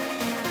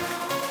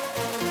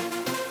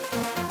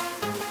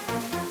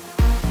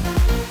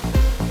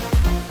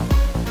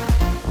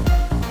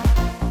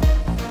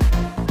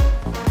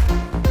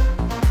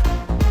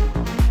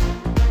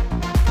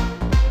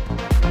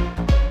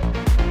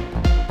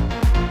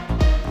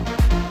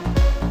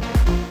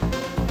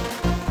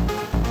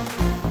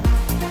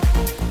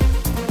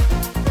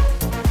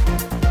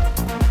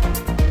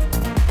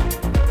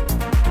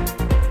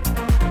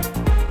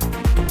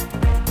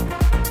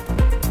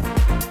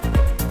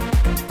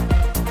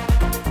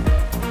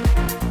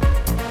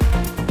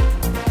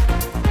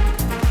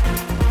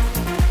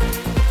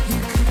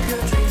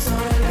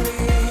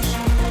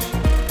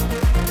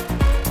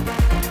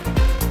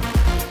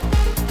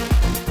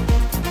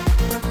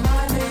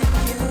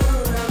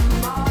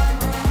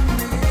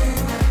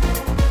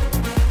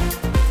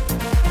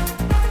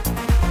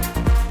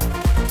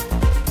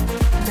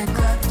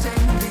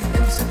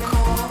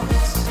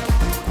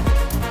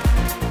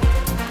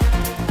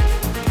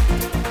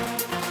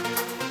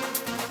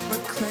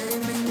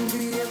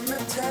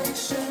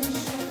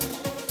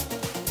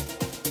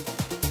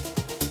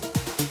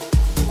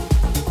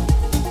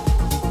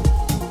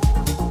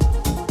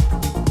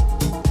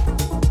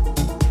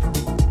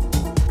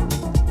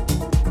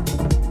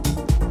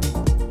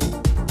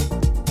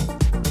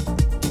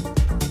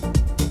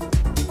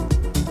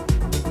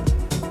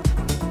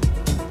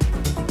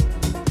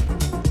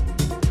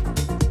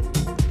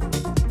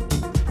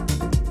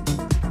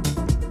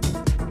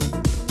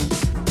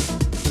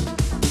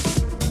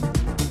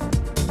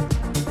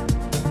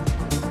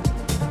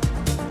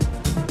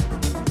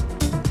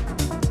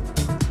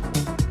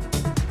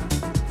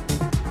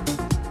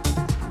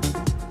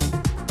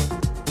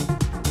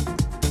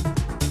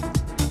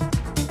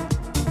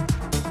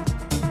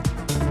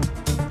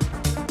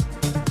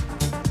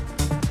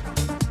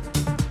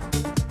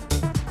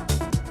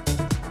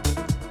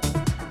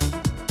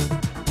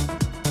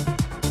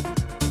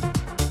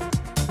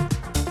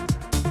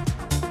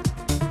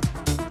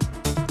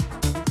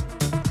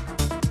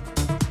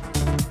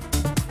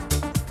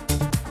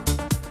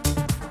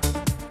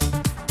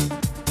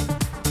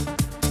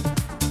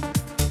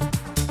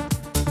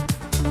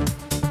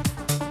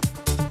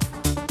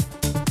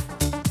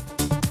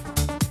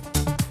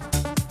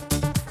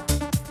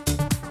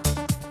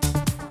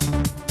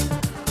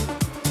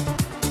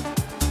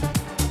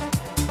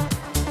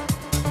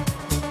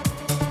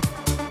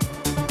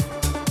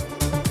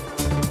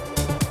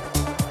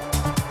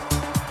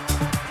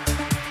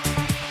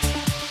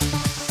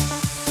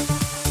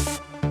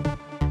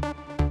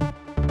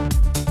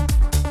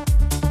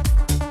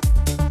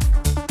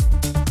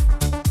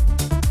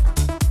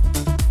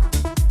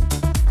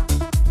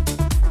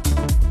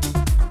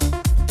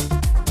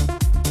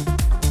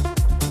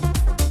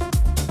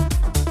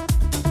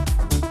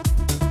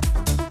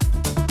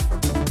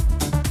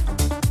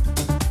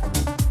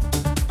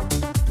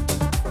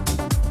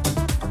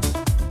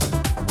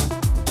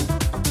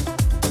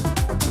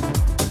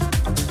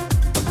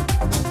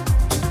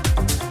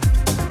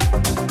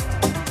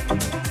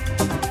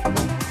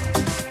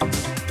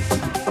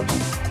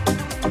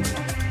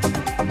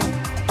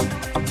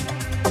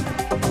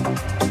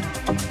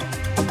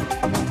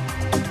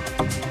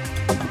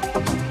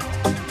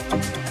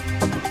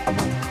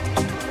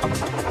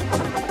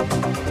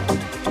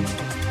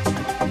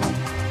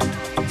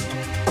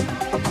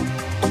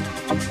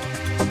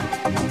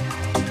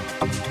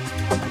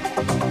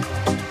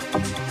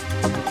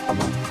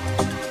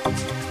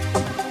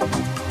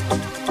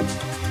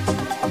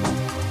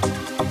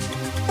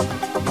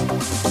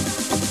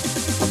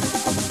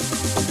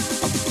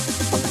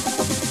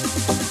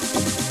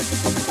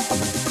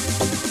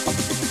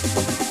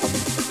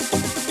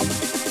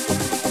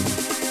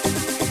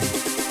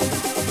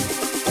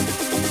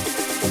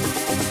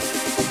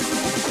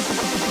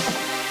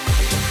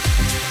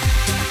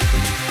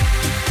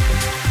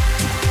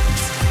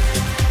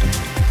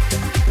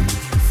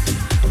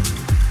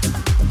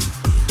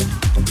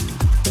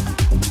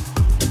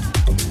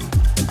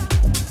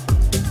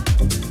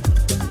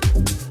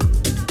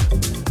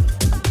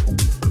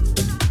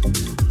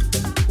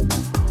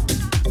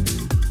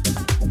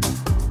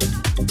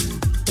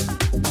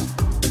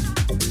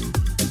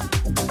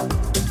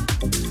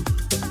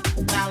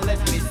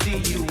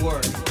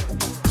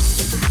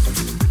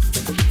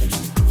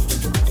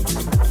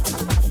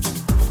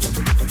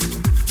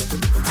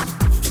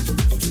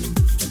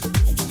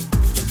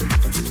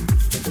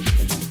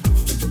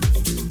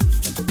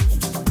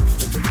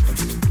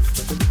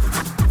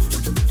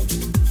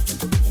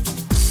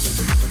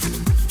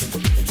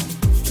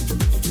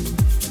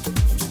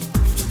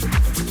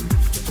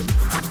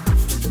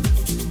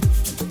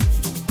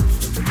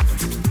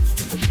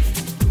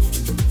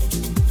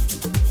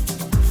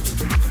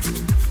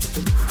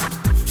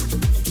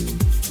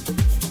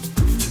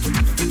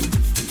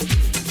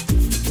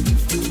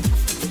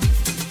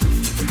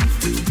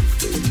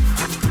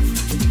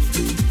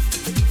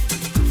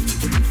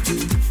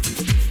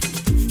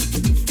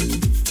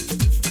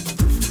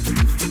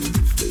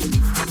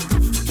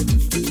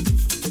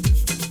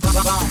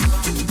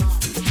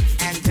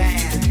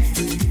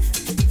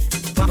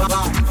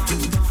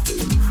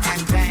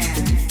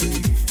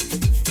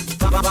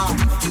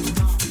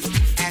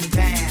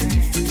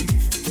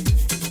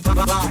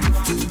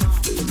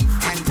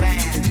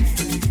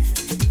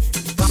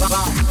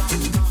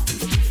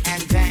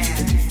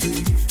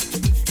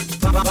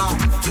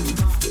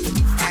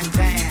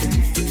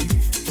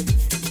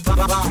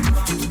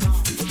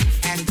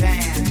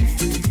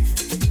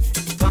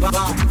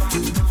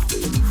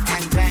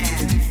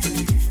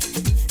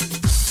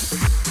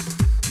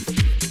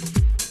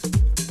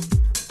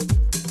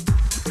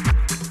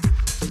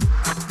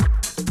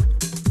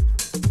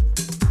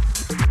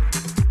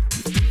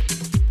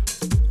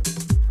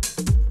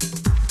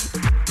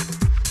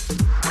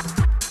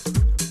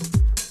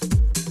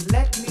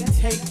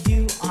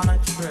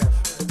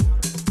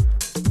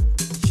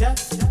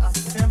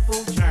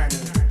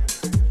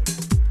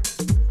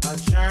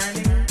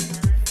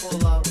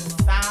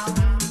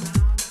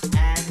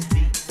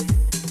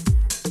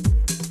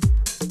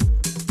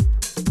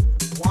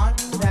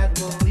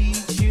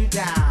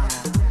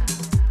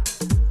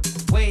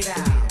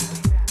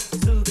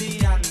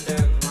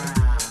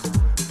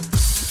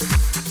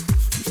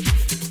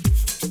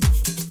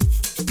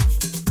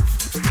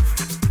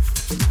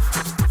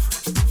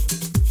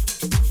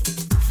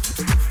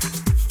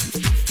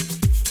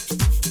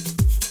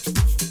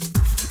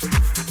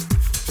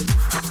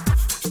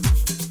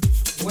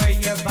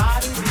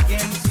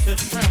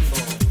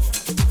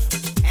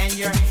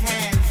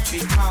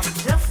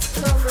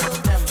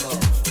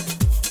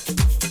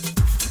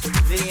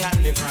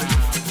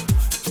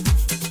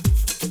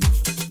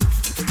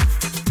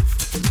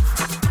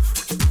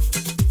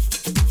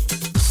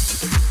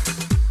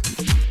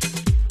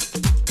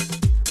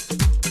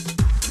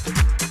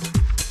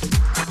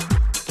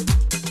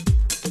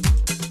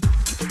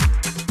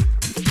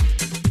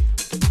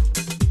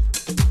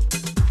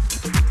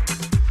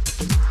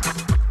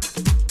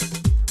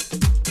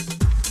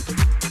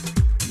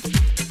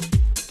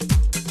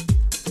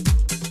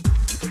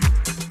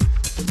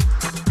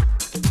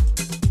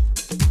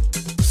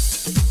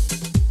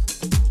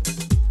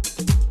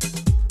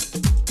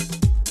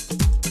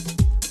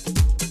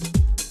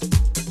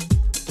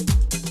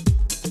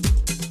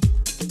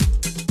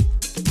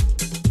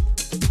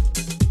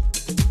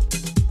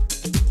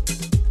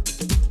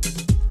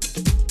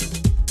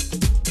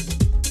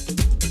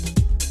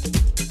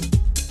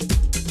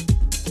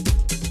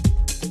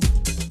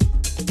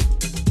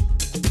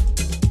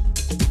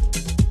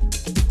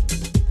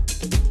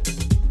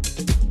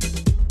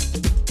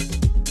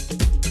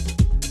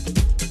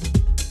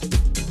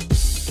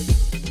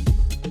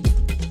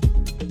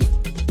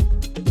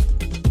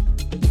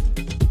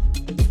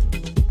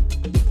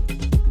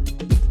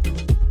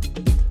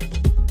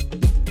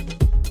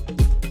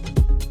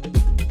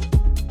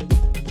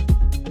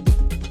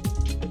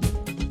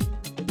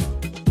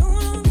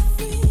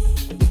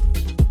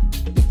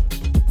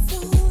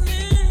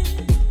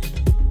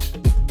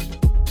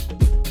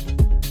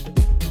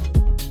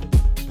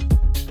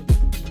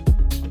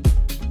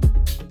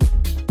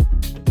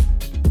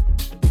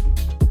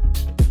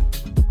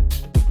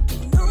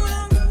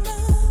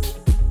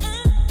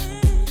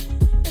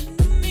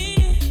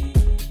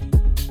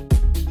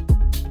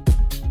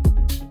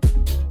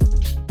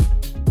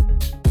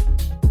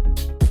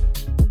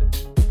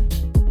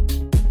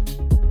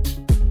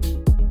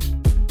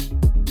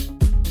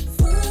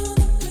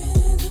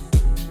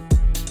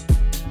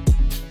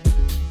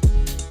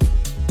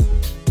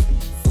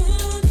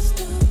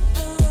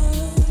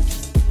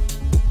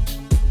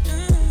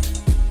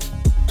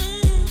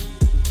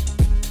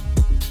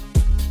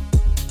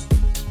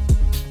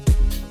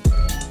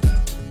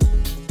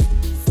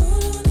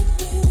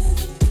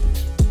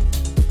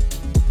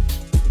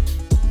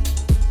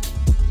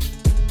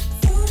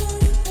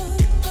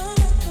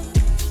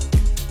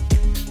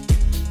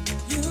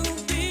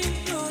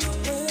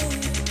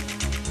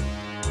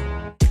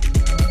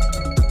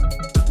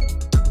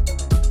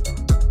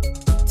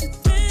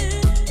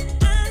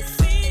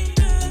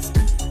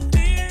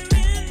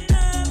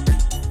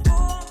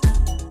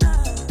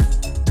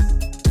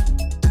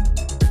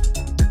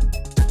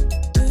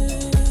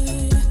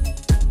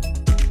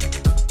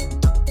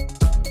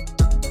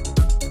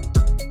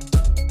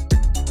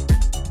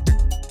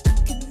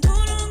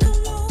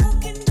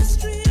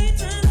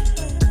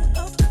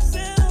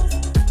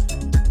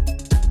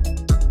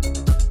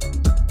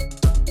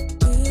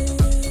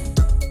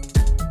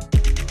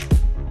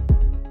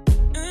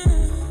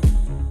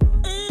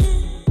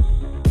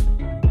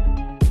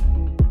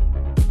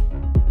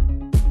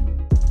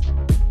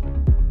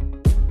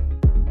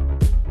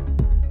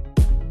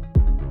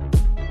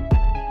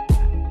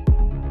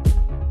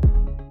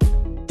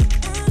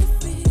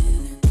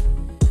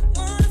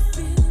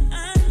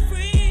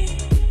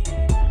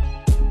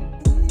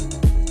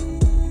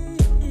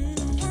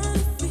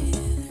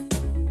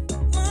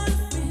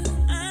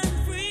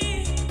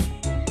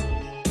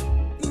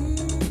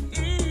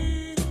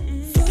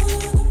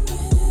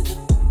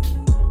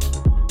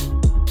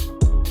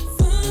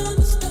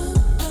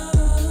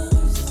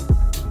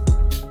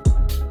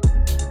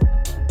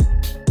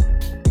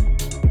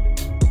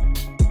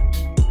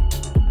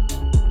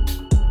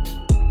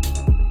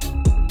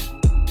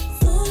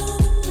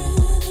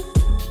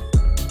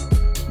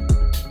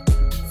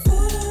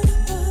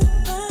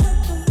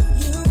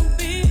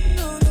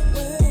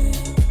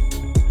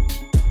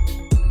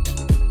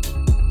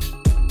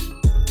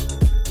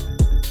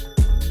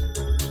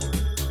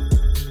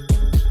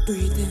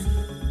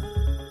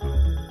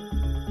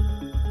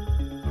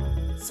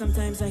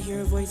 Sometimes I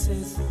hear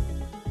voices.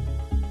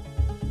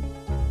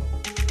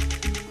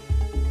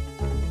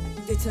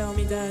 They tell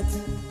me that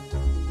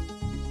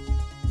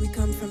we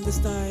come from the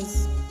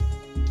stars.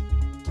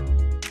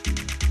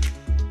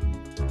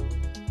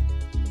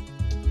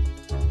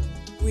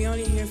 We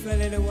only here for a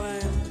little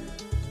while.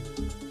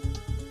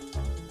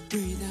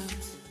 Breathe out.